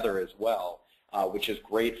together as well, which is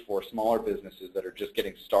great for smaller businesses that are just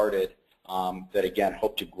getting started, that again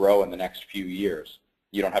hope to grow in the next few years.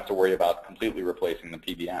 You don't have to worry about completely replacing the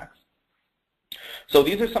PBX. So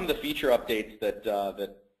these are some of the feature updates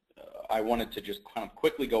that I wanted to just kind of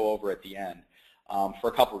quickly go over at the end, for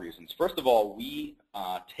a couple reasons. First of all, we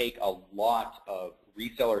take a lot of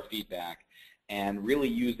reseller feedback and really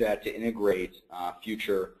use that to integrate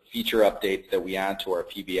future feature updates that we add to our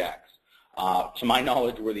PBX. To my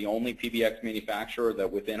knowledge, we're the only PBX manufacturer that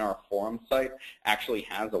within our forum site actually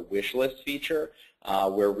has a wish list feature,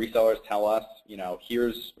 where resellers tell us,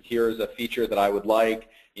 here's a feature that I would like.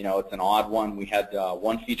 It's an odd one. We had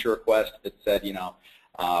one feature request that said,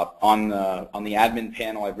 on the admin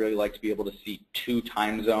panel, I'd really like to be able to see 2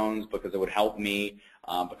 time zones because it would help me,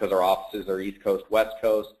 because our offices are East Coast, West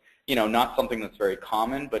Coast. Not something that's very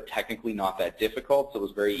common, but technically not that difficult. So it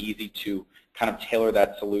was very easy to kind of tailor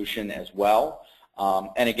that solution as well.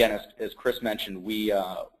 And again, as Chris mentioned, we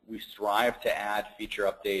strive to add feature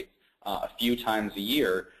updates a few times a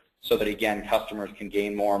year, so that again customers can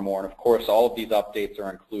gain more and more. And of course, all of these updates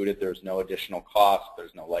are included. There's no additional cost.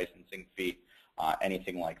 There's no licensing fee,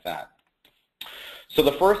 anything like that. So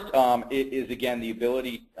the first is again the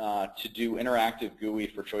ability to do interactive GUI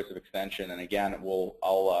for choice of extension, and again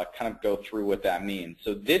I'll kind of go through what that means.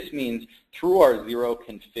 So this means through our zero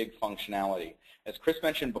config functionality, as Chris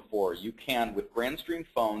mentioned before, you can with Grandstream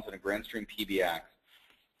phones and a Grandstream PBX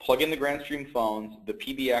plug in the Grandstream phones, the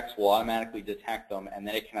PBX will automatically detect them, and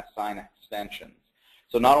then it can assign extensions.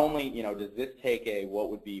 So not only does this take what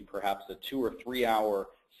would be perhaps a 2 or 3 hour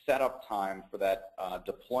setup time for that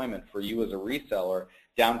deployment for you as a reseller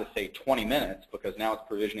down to say 20 minutes, because now it's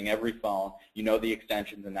provisioning every phone, the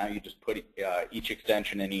extensions, and now you just put each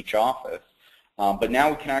extension in each office. But now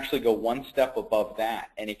we can actually go one step above that,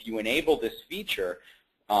 and if you enable this feature,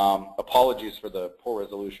 apologies for the poor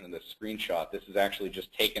resolution of this screenshot. This is actually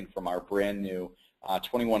just taken from our brand new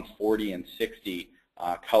 2140 and 60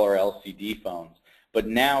 color LCD phones. But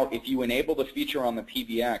now, if you enable the feature on the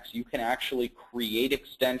PBX, you can actually create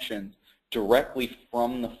extensions directly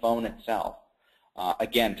from the phone itself.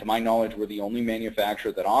 Again, to my knowledge, we're the only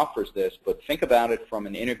manufacturer that offers this, but think about it from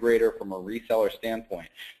an integrator, from a reseller standpoint.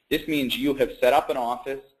 This means you have set up an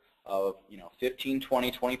office of 15,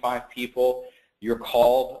 20, 25 people. You're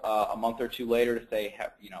called a month or two later to say,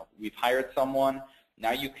 we've hired someone.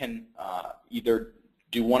 Now you can either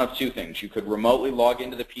do one of two things. You could remotely log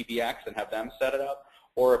into the PBX and have them set it up,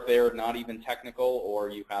 or if they're not even technical, or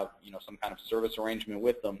you have some kind of service arrangement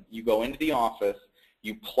with them, you go into the office,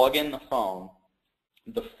 you plug in the phone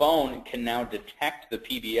can now detect the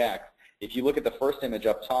PBX. If you look at the first image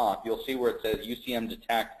up top, you'll see where it says UCM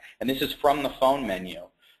detect, and this is from the phone menu.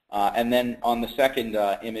 And then on the second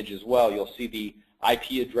image as well, you'll see the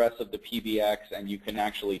IP address of the PBX, and you can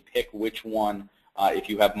actually pick which one, if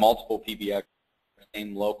you have multiple PBX,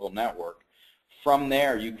 same local network. From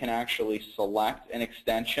there, you can actually select an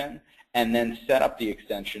extension and then set up the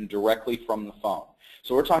extension directly from the phone.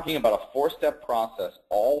 So we're talking about a 4-step process,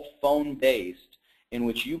 all phone-based, in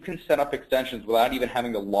which you can set up extensions without even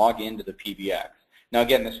having to log into the PBX. Now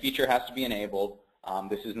again, this feature has to be enabled.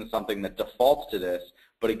 This isn't something that defaults to this,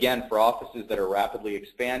 but again, for offices that are rapidly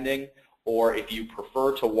expanding, or if you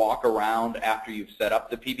prefer to walk around after you've set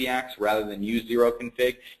up the PBX rather than use zero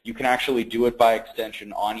config, you can actually do it by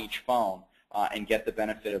extension on each phone and get the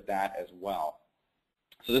benefit of that as well.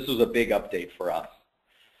 So this was a big update for us.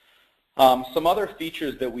 Some other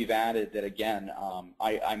features that we've added that, again,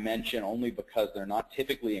 I mention only because they're not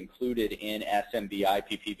typically included in SMB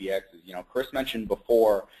IP PBXs. Chris mentioned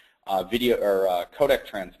before video or codec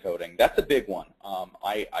transcoding. That's a big one.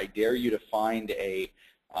 I dare you to find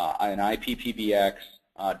an IP PBX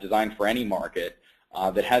designed for any market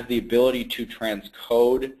that has the ability to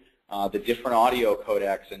transcode the different audio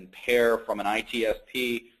codecs and pair from an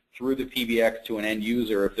ITSP through the PBX to an end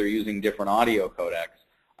user if they're using different audio codecs.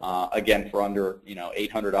 Again, for under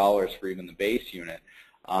 $800 for even the base unit.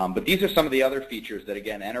 But these are some of the other features that,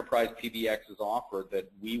 again, enterprise PBXs offer that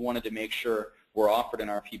we wanted to make sure were offered in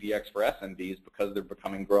our PBX for SMBs because they're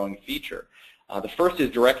becoming a growing feature. The first is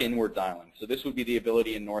direct inward dialing. So this would be the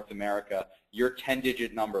ability in North America, your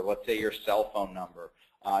 10-digit number, let's say your cell phone number.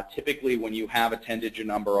 Typically when you have a 10-digit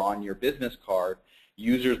number on your business card,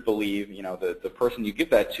 users believe, the person you give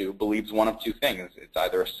that to believes one of two things. It's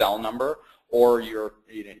either a cell number or you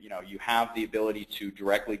have the ability to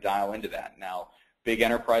directly dial into that. Now, big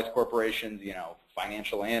enterprise corporations,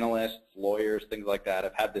 financial analysts, lawyers, things like that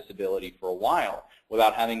have had this ability for a while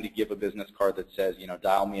without having to give a business card that says,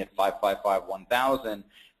 dial me at 555-1000,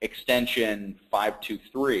 extension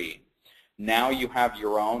 523. Now you have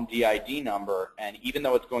your own DID number, and even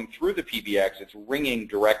though it's going through the PBX, it's ringing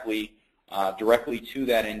directly to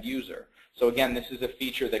that end user. So again, this is a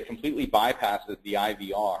feature that completely bypasses the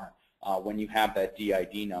IVR when you have that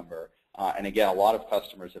DID number. And again, a lot of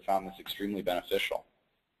customers have found this extremely beneficial.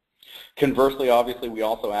 Conversely, obviously, we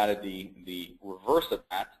also added the reverse of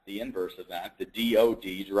that, the inverse of that, the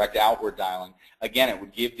DOD, direct outward dialing. Again, it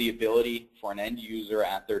would give the ability for an end user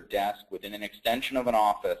at their desk within an extension of an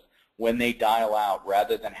office when they dial out,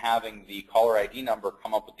 rather than having the caller ID number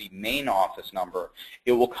come up with the main office number,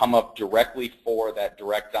 it will come up directly for that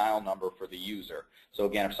direct dial number for the user. So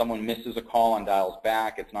again, if someone misses a call and dials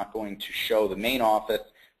back, it's not going to show the main office.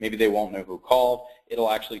 Maybe they won't know who called. It'll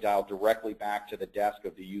actually dial directly back to the desk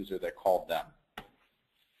of the user that called them.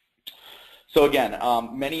 So again,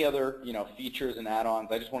 many other features and add-ons.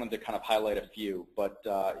 I just wanted to kind of highlight a few. But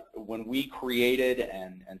when we created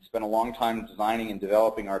and spent a long time designing and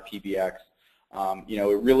developing our PBX,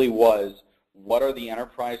 it really was, what are the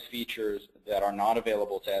enterprise features that are not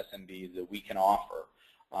available to SMBs that we can offer?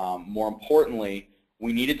 More importantly,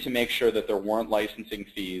 we needed to make sure that there weren't licensing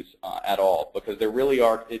fees at all, because there really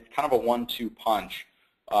are. It's kind of a 1-2 punch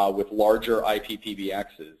with larger IP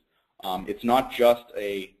PBXs. It's not just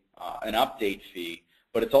an update fee,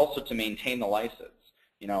 but it's also to maintain the license.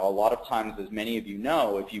 A lot of times, as many of you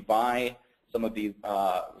know, if you buy some of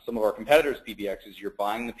our competitors' PBXs, you're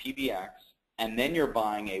buying the PBX, and then you're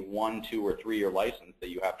buying a 1, 2, or 3-year license that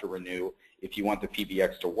you have to renew if you want the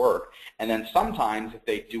PBX to work. And then sometimes, if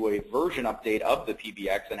they do a version update of the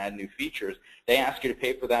PBX and add new features, they ask you to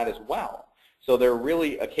pay for that as well. So there are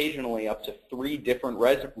really occasionally up to 3 different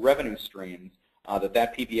revenue streams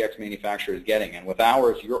that PBX manufacturer is getting. And with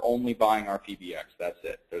ours, you're only buying our PBX. That's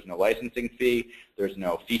it. There's no licensing fee. There's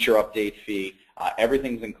no feature update fee.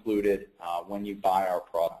 Everything's included when you buy our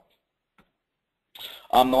product.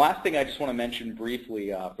 The last thing I just want to mention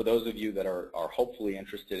briefly, for those of you that are hopefully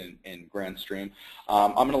interested in Grandstream,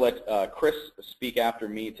 I'm going to let Chris speak after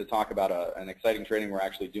me to talk about an exciting training we're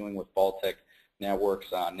actually doing with Baltic Networks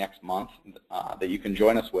next month that you can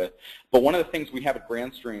join us with. But one of the things we have at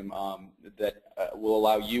Grandstream that will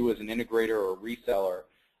allow you as an integrator or reseller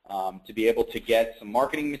to be able to get some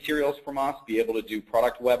marketing materials from us, be able to do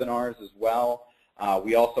product webinars as well.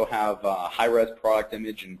 We also have high-res product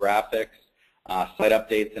image and graphics, site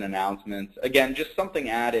updates and announcements. Again, just something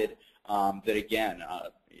added that, again,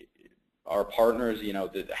 our partners,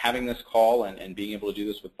 having this call and being able to do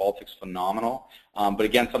this with Baltic's phenomenal. But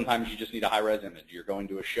again, sometimes you just need a high-res image. You're going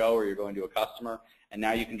to a show or you're going to a customer, and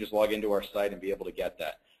now you can just log into our site and be able to get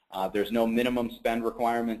that. There's no minimum spend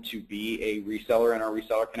requirement to be a reseller in our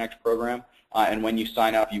Reseller Connect program. And when you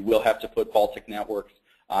sign up, you will have to put Baltic Networks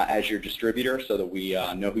as your distributor so that we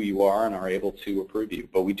know who you are and are able to approve you.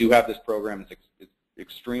 But we do have this program. It's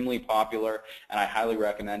extremely popular, and I highly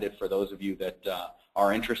recommend it for those of you that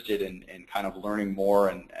are interested in kind of learning more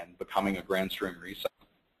and becoming a Grandstream reseller.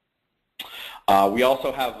 We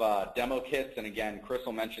also have demo kits, and again, Chris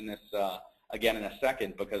will mention this again in a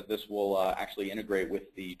second, because this will actually integrate with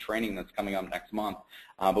the training that's coming up next month.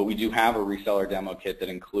 But we do have a reseller demo kit that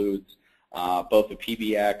includes both a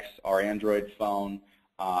PBX, our Android phone,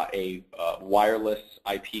 a wireless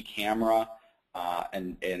IP camera,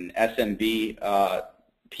 an SMB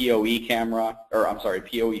PoE camera, or I'm sorry,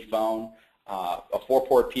 PoE phone, a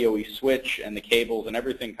 4-port PoE switch, and the cables and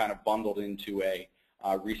everything kind of bundled into a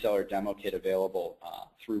reseller demo kit available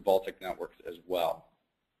through Baltic Networks as well.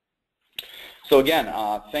 So again,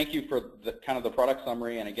 thank you for kind of the product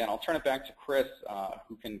summary, and again, I'll turn it back to Chris,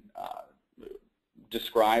 who can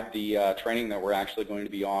describe the training that we're actually going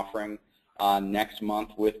to be offering next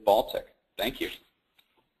month with Baltic. Thank you.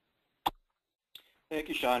 Thank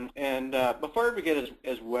you, Sean. And before we begin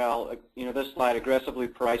as well, this slide, aggressively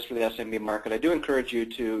priced for the SMB market, I do encourage you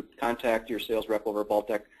to contact your sales rep over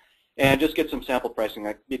Baltic and just get some sample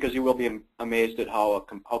pricing, because you will be amazed at how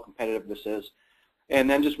competitive this is. And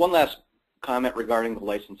then just one last comment regarding the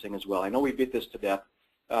licensing as well. I know we beat this to death,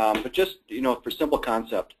 but just for simple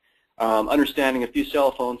concept, understanding if you sell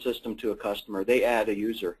a phone system to a customer, they add a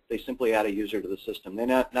user. They simply add a user to the system. They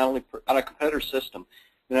not only on a competitor system,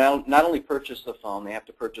 they not only purchase the phone, they have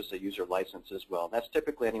to purchase a user license as well. That's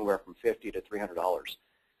typically anywhere from $50 to $300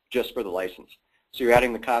 just for the license. So you're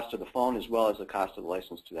adding the cost of the phone as well as the cost of the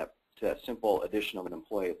license to that simple addition of an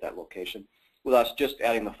employee at that location. With us, just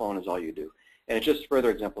adding the phone is all you do. And it just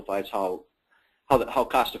further exemplifies how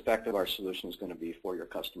cost-effective our solution is going to be for your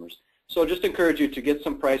customers. So just encourage you to get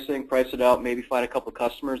some pricing, price it out, maybe find a couple of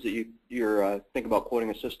customers that you're think about quoting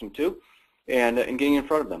a system to, and getting in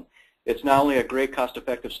front of them. It's not only a great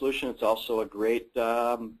cost-effective solution, it's also a great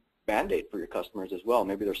Band-Aid for your customers as well.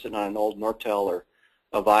 Maybe they're sitting on an old Nortel or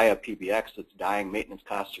Avaya PBX that's dying, maintenance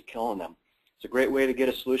costs are killing them. It's a great way to get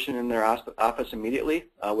a solution in their office immediately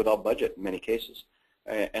without budget in many cases,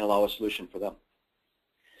 and allow a solution for them.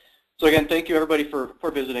 So again, thank you everybody for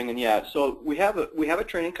visiting. And yeah, so we have a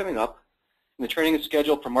training coming up. And the training is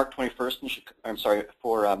scheduled for May 21st in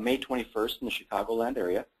the Chicagoland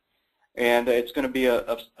area, and it's going to be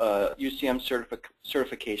a UCM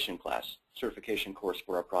certification course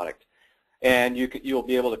for our product. And you'll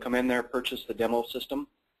be able to come in there, purchase the demo system,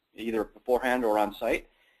 either beforehand or on site,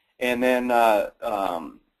 and then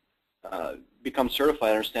become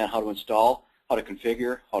certified, understand how to install, how to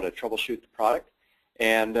configure, how to troubleshoot the product,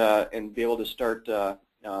 and be able to start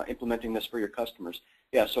implementing this for your customers.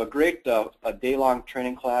 Yeah, so a great a day-long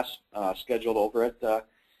training class scheduled over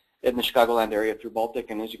in the Chicagoland area through Baltic,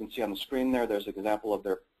 and as you can see on the screen there's an example of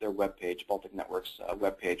their webpage, Baltic Networks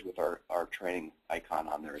webpage with our training icon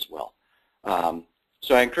on there as well.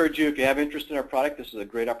 So I encourage you, if you have interest in our product, this is a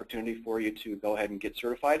great opportunity for you to go ahead and get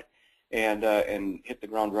certified and hit the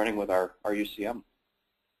ground running with our UCM.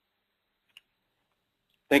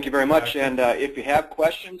 Thank you very much, and if you have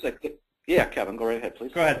questions, yeah, Kevin, go right ahead,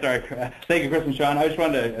 please. Go ahead, sorry. Thank you, Chris and Sean. I just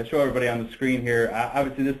wanted to show everybody on the screen here.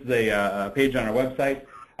 Obviously, this is a page on our website.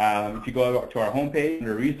 If you go to our homepage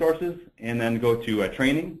under Resources and then go to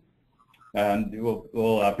Training,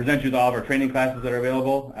 we'll present you with all of our training classes that are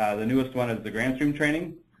available. The newest one is the Grandstream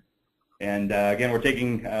training, and again, we're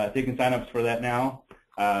taking sign-ups for that now.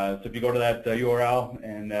 So if you go to that URL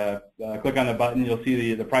and click on the button, you'll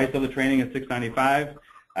see the price of the training is $695.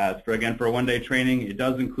 It's for a one-day training. It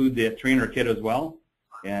does include the trainer kit as well,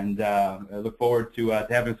 and I look forward to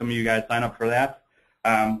having some of you guys sign up for that.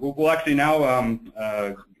 We'll actually now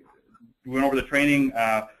we went over the training.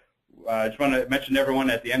 I just want to mention to everyone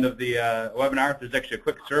at the end of the webinar, there's actually a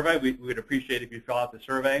quick survey. We'd appreciate if you fill out the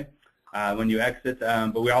survey when you exit.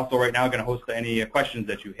 But we're also right now going to host any questions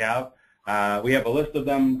that you have. We have a list of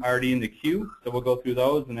them already in the queue, so we'll go through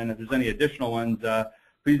those. And then if there's any additional ones,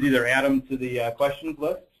 please either add them to the questions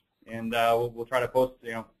list, and we'll try to post,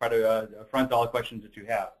 try to front all the questions that you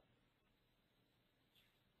have.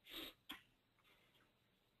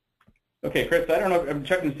 Okay, Chris, I don't know. I'm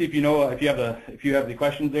checking to see if you know if you have the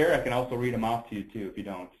questions there. I can also read them off to you too if you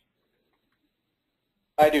don't.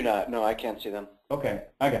 I do not. No, I can't see them. Okay,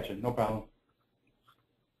 I got you. No problem.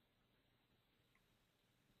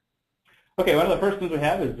 Okay, one of the first ones we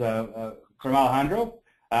have is from Alejandro.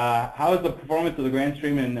 How is the performance of the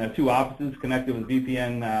Grandstream in 2 offices connected with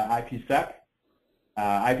VPN IPsec,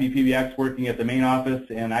 IPPBX working at the main office,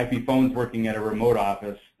 and IP phones working at a remote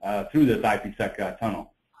office through this IPsec tunnel?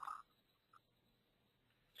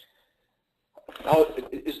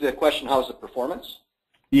 Is the question, how's the performance?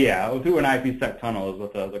 Yeah, through an IPsec tunnel is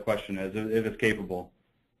what the question is, if it's capable.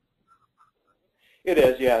 It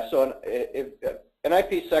is, yeah. So an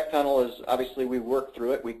IPsec tunnel is, obviously we work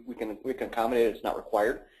through it. We can accommodate it. It's not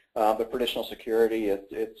required. But for additional security,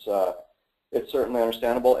 it's certainly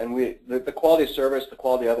understandable. And the quality of service, the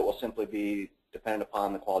quality of it will simply be dependent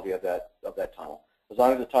upon the quality of that tunnel. As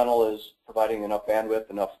long as the tunnel is providing enough bandwidth,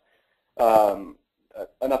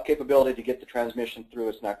 enough capability to get the transmission through,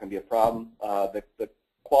 it's not going to be a problem. The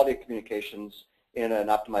quality of communications in an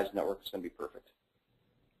optimized network is going to be perfect.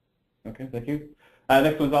 Okay, thank you.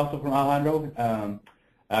 Next one's also from Alejandro.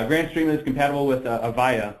 Grandstream is compatible with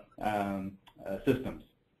Avaya systems.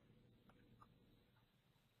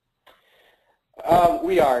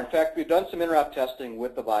 We are. In fact, we've done some interop testing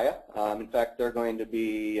with Avaya. In fact, they're going to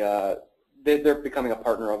be, they're becoming a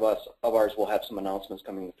partner of ours. We'll have some announcements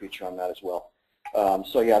coming in the future on that as well.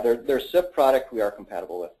 So yeah, their SIP product we are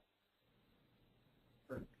compatible with.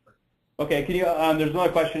 Okay, can you? There's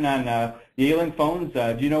another question on Yealink phones.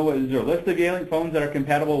 Do you know, is there a list of Yealink phones that are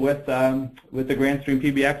compatible with the Grandstream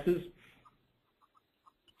PBXs?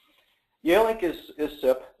 Yealink is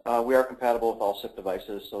SIP. We are compatible with all SIP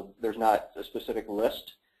devices, so there's not a specific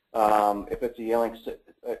list. If it's a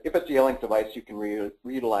Yealink device, you can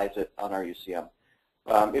reutilize it on our UCM.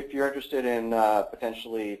 If you're interested in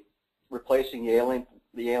potentially replacing the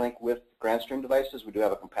Yealink with Grandstream devices, we do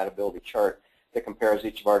have a compatibility chart that compares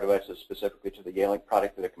each of our devices specifically to the Yealink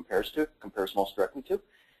product that it compares most directly to,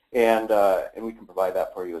 and we can provide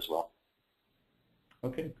that for you as well.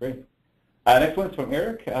 Okay, great. Next one's from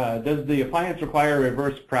Eric. Does the appliance require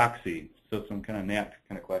reverse proxy? So some kind of NAT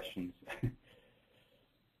kind of questions.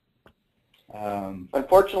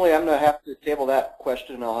 Unfortunately, I'm going to have to table that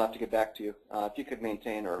question, and I'll have to get back to you. If you could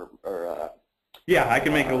maintain or yeah, I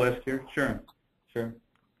can make a list here. Sure, sure.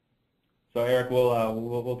 So Eric,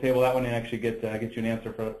 we'll table that one and actually get you an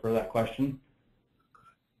answer for that question.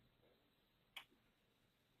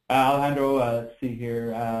 Alejandro, let's see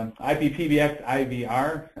here. IPPBX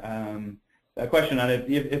IVR. A question on if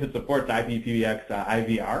it supports IPPBX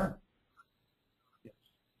IVR.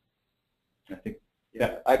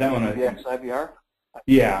 Yes. I think IPPBX IVR.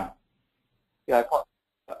 Yeah. Yeah.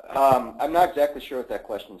 I'm not exactly sure what that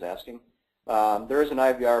question is asking. There is an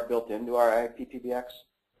IVR built into our IPPBX.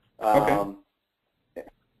 Okay.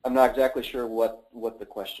 I'm not exactly sure what the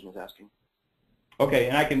question is asking. Okay,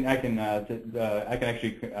 and I can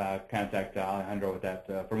actually contact Alejandro with that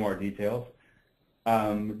for more details.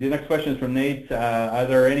 The next question is from Nate. Are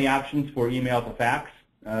there any options for email to fax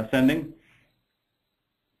sending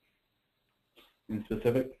in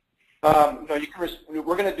specific? No, you can.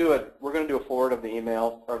 We're going to do a forward of the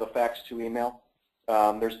email or the fax to email.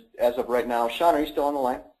 There's, as of right now, Sean, are you still on the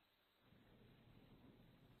line?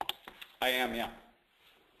 I am, yeah.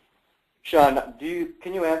 Sean,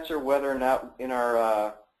 can you answer whether or not in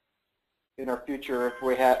our future if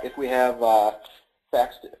we have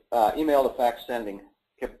fax email to fax sending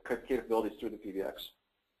capabilities through the PBX?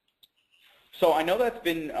 So I know that's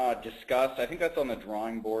been discussed. I think that's on the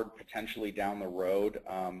drawing board potentially down the road.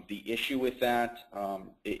 The issue with that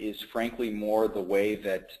is frankly more the way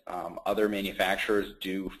that other manufacturers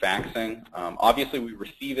do faxing. Obviously we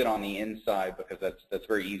receive it on the inside because that's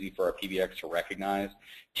very easy for our PBX to recognize.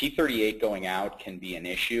 T38 going out can be an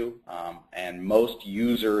issue, and most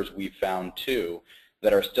users we've found too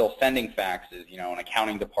that are still sending faxes, you know, an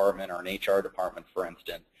accounting department or an HR department, for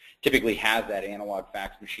instance, typically has that analog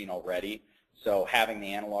fax machine already. So having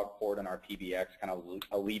the analog port in our PBX kind of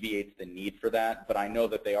alleviates the need for that. But I know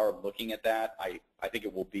that they are looking at that. I think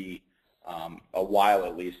it will be a while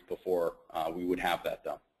at least before we would have that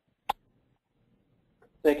done.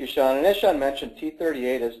 Thank you, Sean. And as Sean mentioned,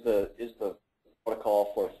 T38 is the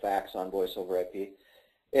protocol for fax on voice over IP.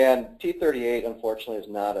 And T38, unfortunately, is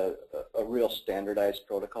not a real standardized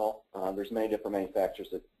protocol. There's many different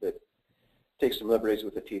manufacturers that take some liberties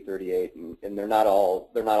with the T38, and they're not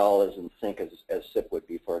all as in sync as SIP would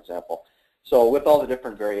be, for example. So with all the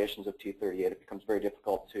different variations of T38, it becomes very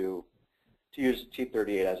difficult to use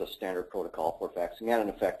T38 as a standard protocol for faxing and an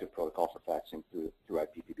effective protocol for faxing through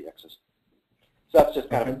IPPBXs. So that's just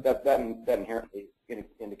kind of that inherently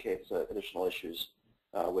indicates additional issues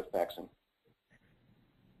with faxing.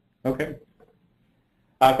 Okay.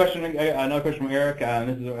 Another question from Eric.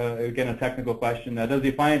 This is again a technical question. Does the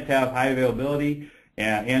appliance have high availability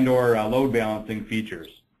and/or load balancing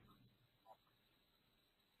features?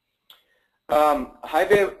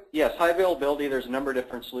 Yes, high availability. There's a number of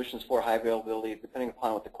different solutions for high availability, depending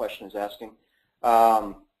upon what the question is asking.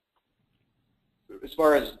 As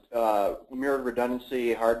far as mirrored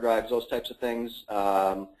redundancy, hard drives, those types of things,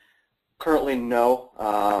 currently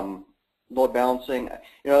no. Load balancing,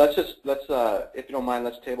 you know, let's if you don't mind,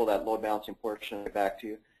 let's table that load balancing portion and get back to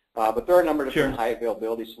you. But there are a number of different high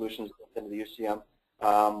availability solutions within the UCM.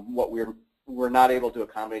 What we're not able to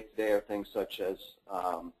accommodate today are things such as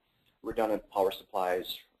redundant power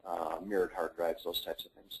supplies, mirrored hard drives, those types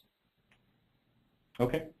of things.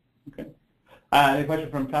 Okay. Okay. A question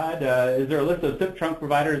from Todd. Is there a list of SIP trunk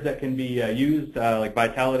providers that can be used, like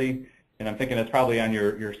Vitality? And I'm thinking that's probably on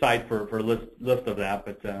your site for a list of that,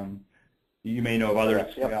 but you may know of others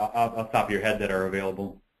off the top of your head that are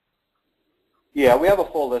available. Yeah, we have a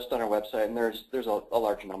full list on our website, and there's a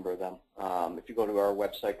large number of them. If you go to our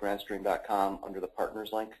website, grandstream.com, under the partners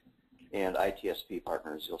link and ITSP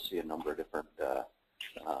partners, you'll see a number of different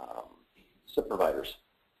SIP providers.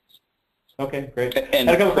 Okay, great. And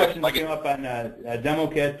a couple questions came up on demo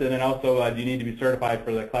kits, and then also do you need to be certified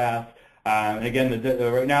for the class? And again,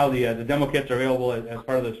 right now the demo kits are available as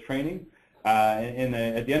part of this training.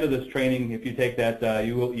 At the end of this training, if you take that,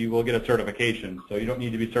 you will get a certification. So you don't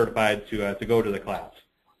need to be certified to go to the class.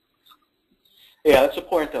 Yeah, that's the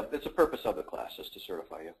purpose of the class, is to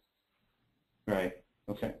certify you. Right.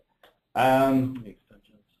 Okay.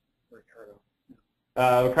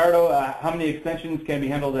 Ricardo, how many extensions can be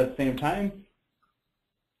handled at the same time?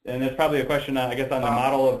 And that's probably a question, I guess, on the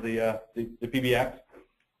model of the PBX.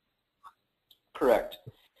 Correct.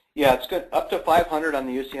 Yeah, it's good. Up to 500 on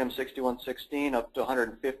the UCM6116, up to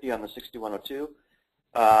 150 on the 6102,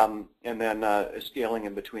 and then scaling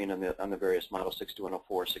in between on the various models,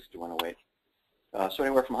 6104, 6108. So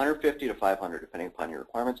anywhere from 150 to 500, depending upon your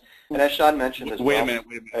requirements. And as Sean mentioned as well, wait a minute.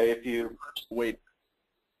 if you wait,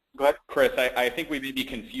 go ahead, Chris, I think we may be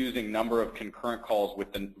confusing number of concurrent calls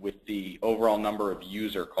with the overall number of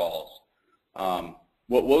user calls.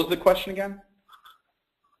 What was the question again?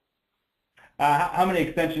 How many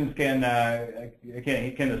extensions can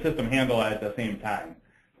the system handle at the same time?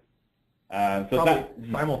 So probably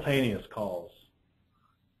simultaneous calls.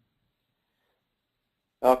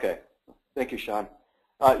 Okay, thank you, Sean.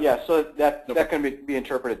 Yeah, so that can be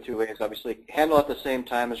interpreted two ways. Obviously, handle at the same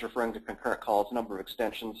time is referring to concurrent calls, number of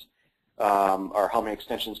extensions, or how many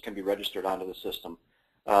extensions can be registered onto the system.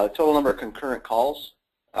 The total number of concurrent calls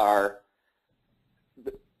are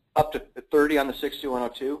up to 30 on the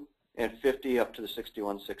 6102 and 50 up to the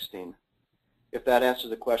 6116. If that answers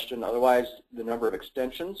the question, otherwise the number of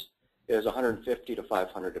extensions is 150 to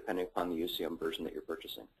 500 depending upon the UCM version that you're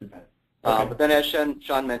purchasing. Okay. But then as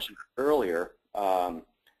Sean mentioned earlier,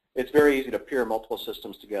 it's very easy to peer multiple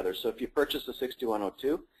systems together. So if you purchase the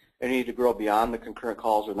 6102 and you need to grow beyond the concurrent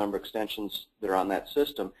calls or number of extensions that are on that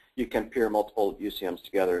system, you can peer multiple UCMs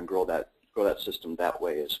together and grow that system that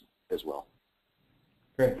way as well.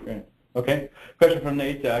 Great, great. Okay. Question from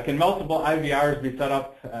Nate. Can multiple IVRs be set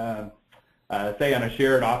up, say, on a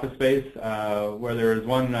shared office space where there is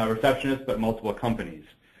one receptionist but multiple companies?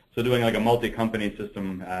 So doing like a multi-company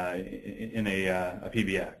system in a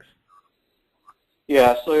PBX.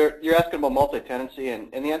 Yeah, so you're asking about multi-tenancy,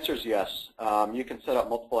 and the answer is yes. You can set up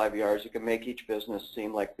multiple IVRs. You can make each business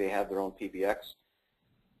seem like they have their own PBX.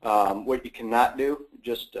 What you cannot do,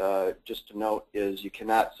 just to note, is you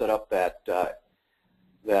cannot set up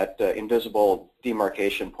that invisible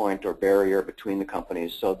demarcation point or barrier between the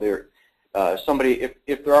companies. So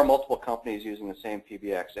if there are multiple companies using the same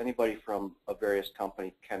PBX, anybody from a various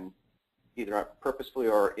company can either purposefully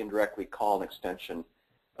or indirectly call an extension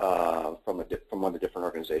from one of the different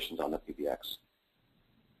organizations on the PBX.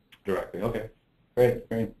 Directly, okay. Great,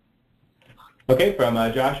 great. Okay, from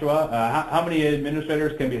Joshua, how many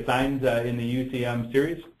administrators can be assigned in the UCM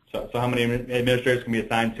series? So how many administrators can be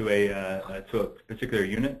assigned to a particular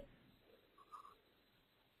unit?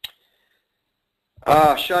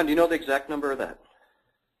 Sean, do you know the exact number of that?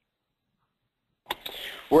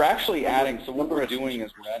 We're actually adding, so what we're doing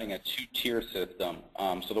is we're adding a two-tier system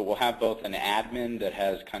so that we'll have both an admin that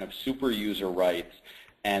has kind of super user rights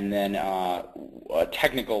and then a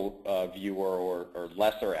technical viewer or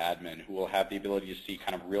lesser admin who will have the ability to see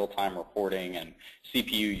kind of real-time reporting and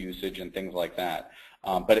CPU usage and things like that.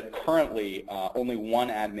 But currently, only one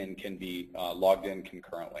admin can be logged in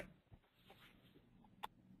concurrently.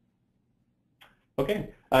 Okay.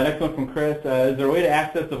 Next one from Chris. Is there a way to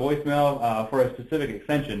access the voicemail for a specific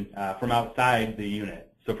extension from outside the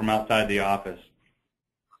unit, so from outside the office?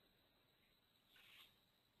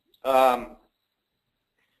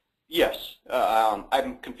 Yes.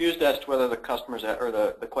 I'm confused as to whether the customer's or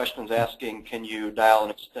the question's asking, can you dial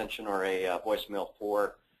an extension or a voicemail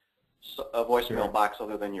for a voicemail box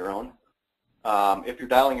other than your own? If you're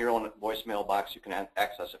dialing your own voicemail box, you can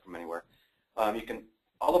access it from anywhere.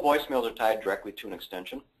 All the voicemails are tied directly to an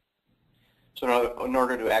extension. So in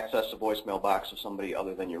order to access the voicemail box of somebody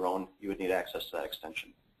other than your own, you would need access to that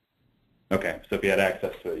extension. Okay, so if you had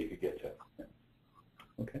access to it, you could get to it. Yeah.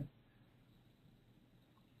 Okay.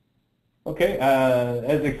 Okay,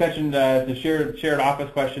 as an extension to shared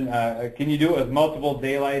office question, can you do it with multiple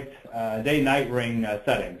day-night ring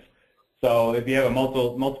settings? So if you have a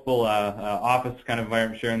multiple office kind of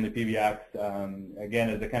environment sharing the PBX,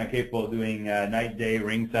 again, is it kind of capable of doing night-day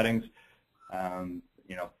ring settings,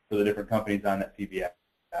 for the different companies on that PBX?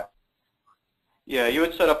 Yeah, you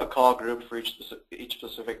would set up a call group for each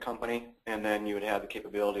specific company, and then you would have the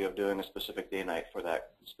capability of doing a specific day-night for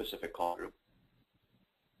that specific call group.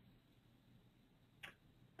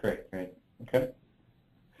 Great, great. Okay.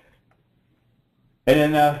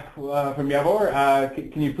 And then from Yavor,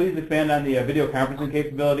 can you please expand on the video conferencing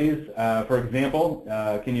capabilities? For example,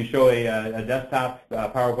 can you show a desktop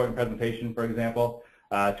PowerPoint presentation, for example,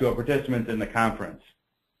 to a participant in the conference,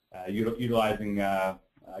 utilizing, I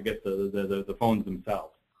guess, the phones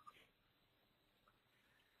themselves?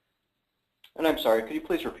 And I'm sorry, could you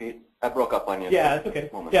please repeat? I broke up on you. Yeah, that's okay.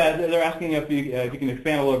 Yeah, they're asking if you can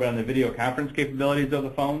expand a little bit on the video conference capabilities of the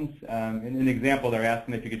phones. In an example, they're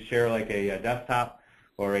asking if you could share like a desktop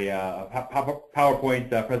or a PowerPoint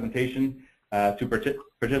presentation to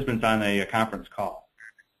participants on a conference call,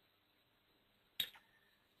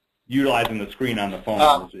 utilizing the screen on the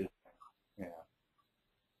phone.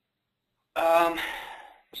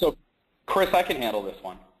 So, Chris, I can handle this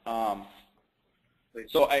one.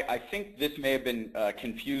 So I think this may have been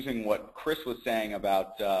confusing what Chris was saying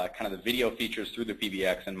about kind of the video features through the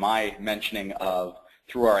PBX and my mentioning of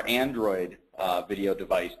through our Android video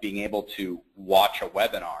device being able to watch a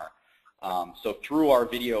webinar. So through our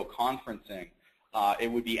video conferencing, it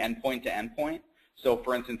would be endpoint to endpoint. So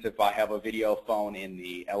for instance, if I have a video phone in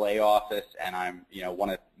the LA office and I'm,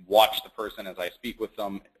 want to watch the person as I speak with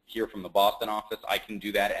them here from the Boston office, I can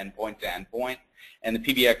do that endpoint to endpoint. And the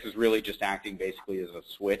PBX is really just acting basically as a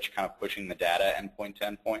switch, kind of pushing the data endpoint to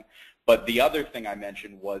endpoint. But the other thing I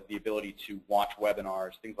mentioned was the ability to watch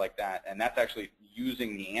webinars, things like that. And that's actually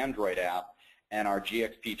using the Android app and our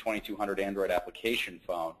GXP2200 Android application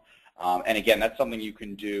phone. And again, that's something you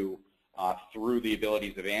can do through the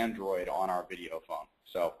abilities of Android on our video phone.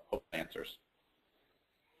 So hope that answers.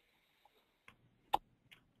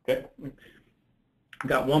 Okay.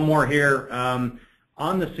 Got one more here.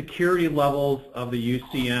 On the security levels of the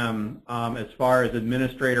UCM, as far as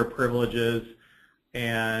administrator privileges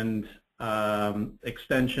and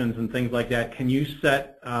extensions and things like that, can you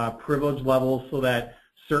set privilege levels so that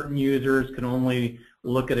certain users can only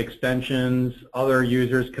look at extensions, other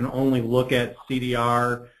users can only look at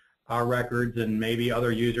CDR records, and maybe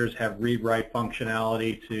other users have read-write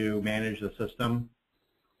functionality to manage the system?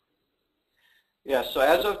 Yeah, so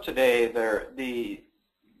as of today, there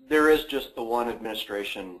is just the one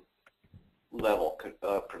administration level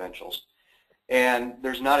credentials. And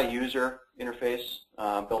there's not a user interface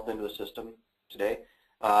built into the system today.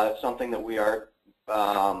 It's something that we are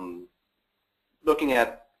looking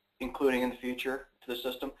at including in the future to the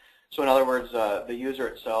system. So in other words, the user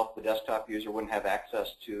itself, the desktop user, wouldn't have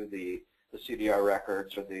access to the CDR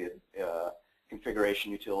records or the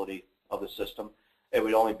configuration utility of the system. It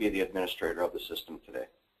would only be the administrator of the system today.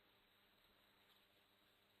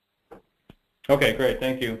 Okay, great.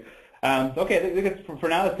 Thank you. Okay, I think for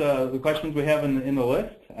now, it's the questions we have in the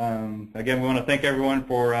list. Again, we want to thank everyone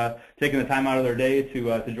for taking the time out of their day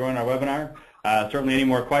to join our webinar. Certainly, any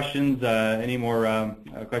more questions,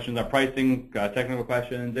 questions on pricing, technical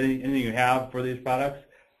questions, anything you have for these products,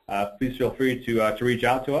 please feel free to reach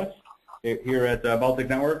out to us here at Baltic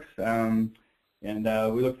Networks. And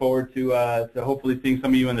we look forward to hopefully seeing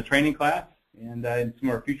some of you in the training class and in some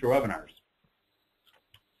of our future webinars.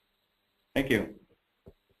 Thank you.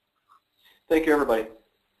 Thank you, everybody.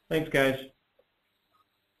 Thanks, guys.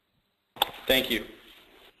 Thank you.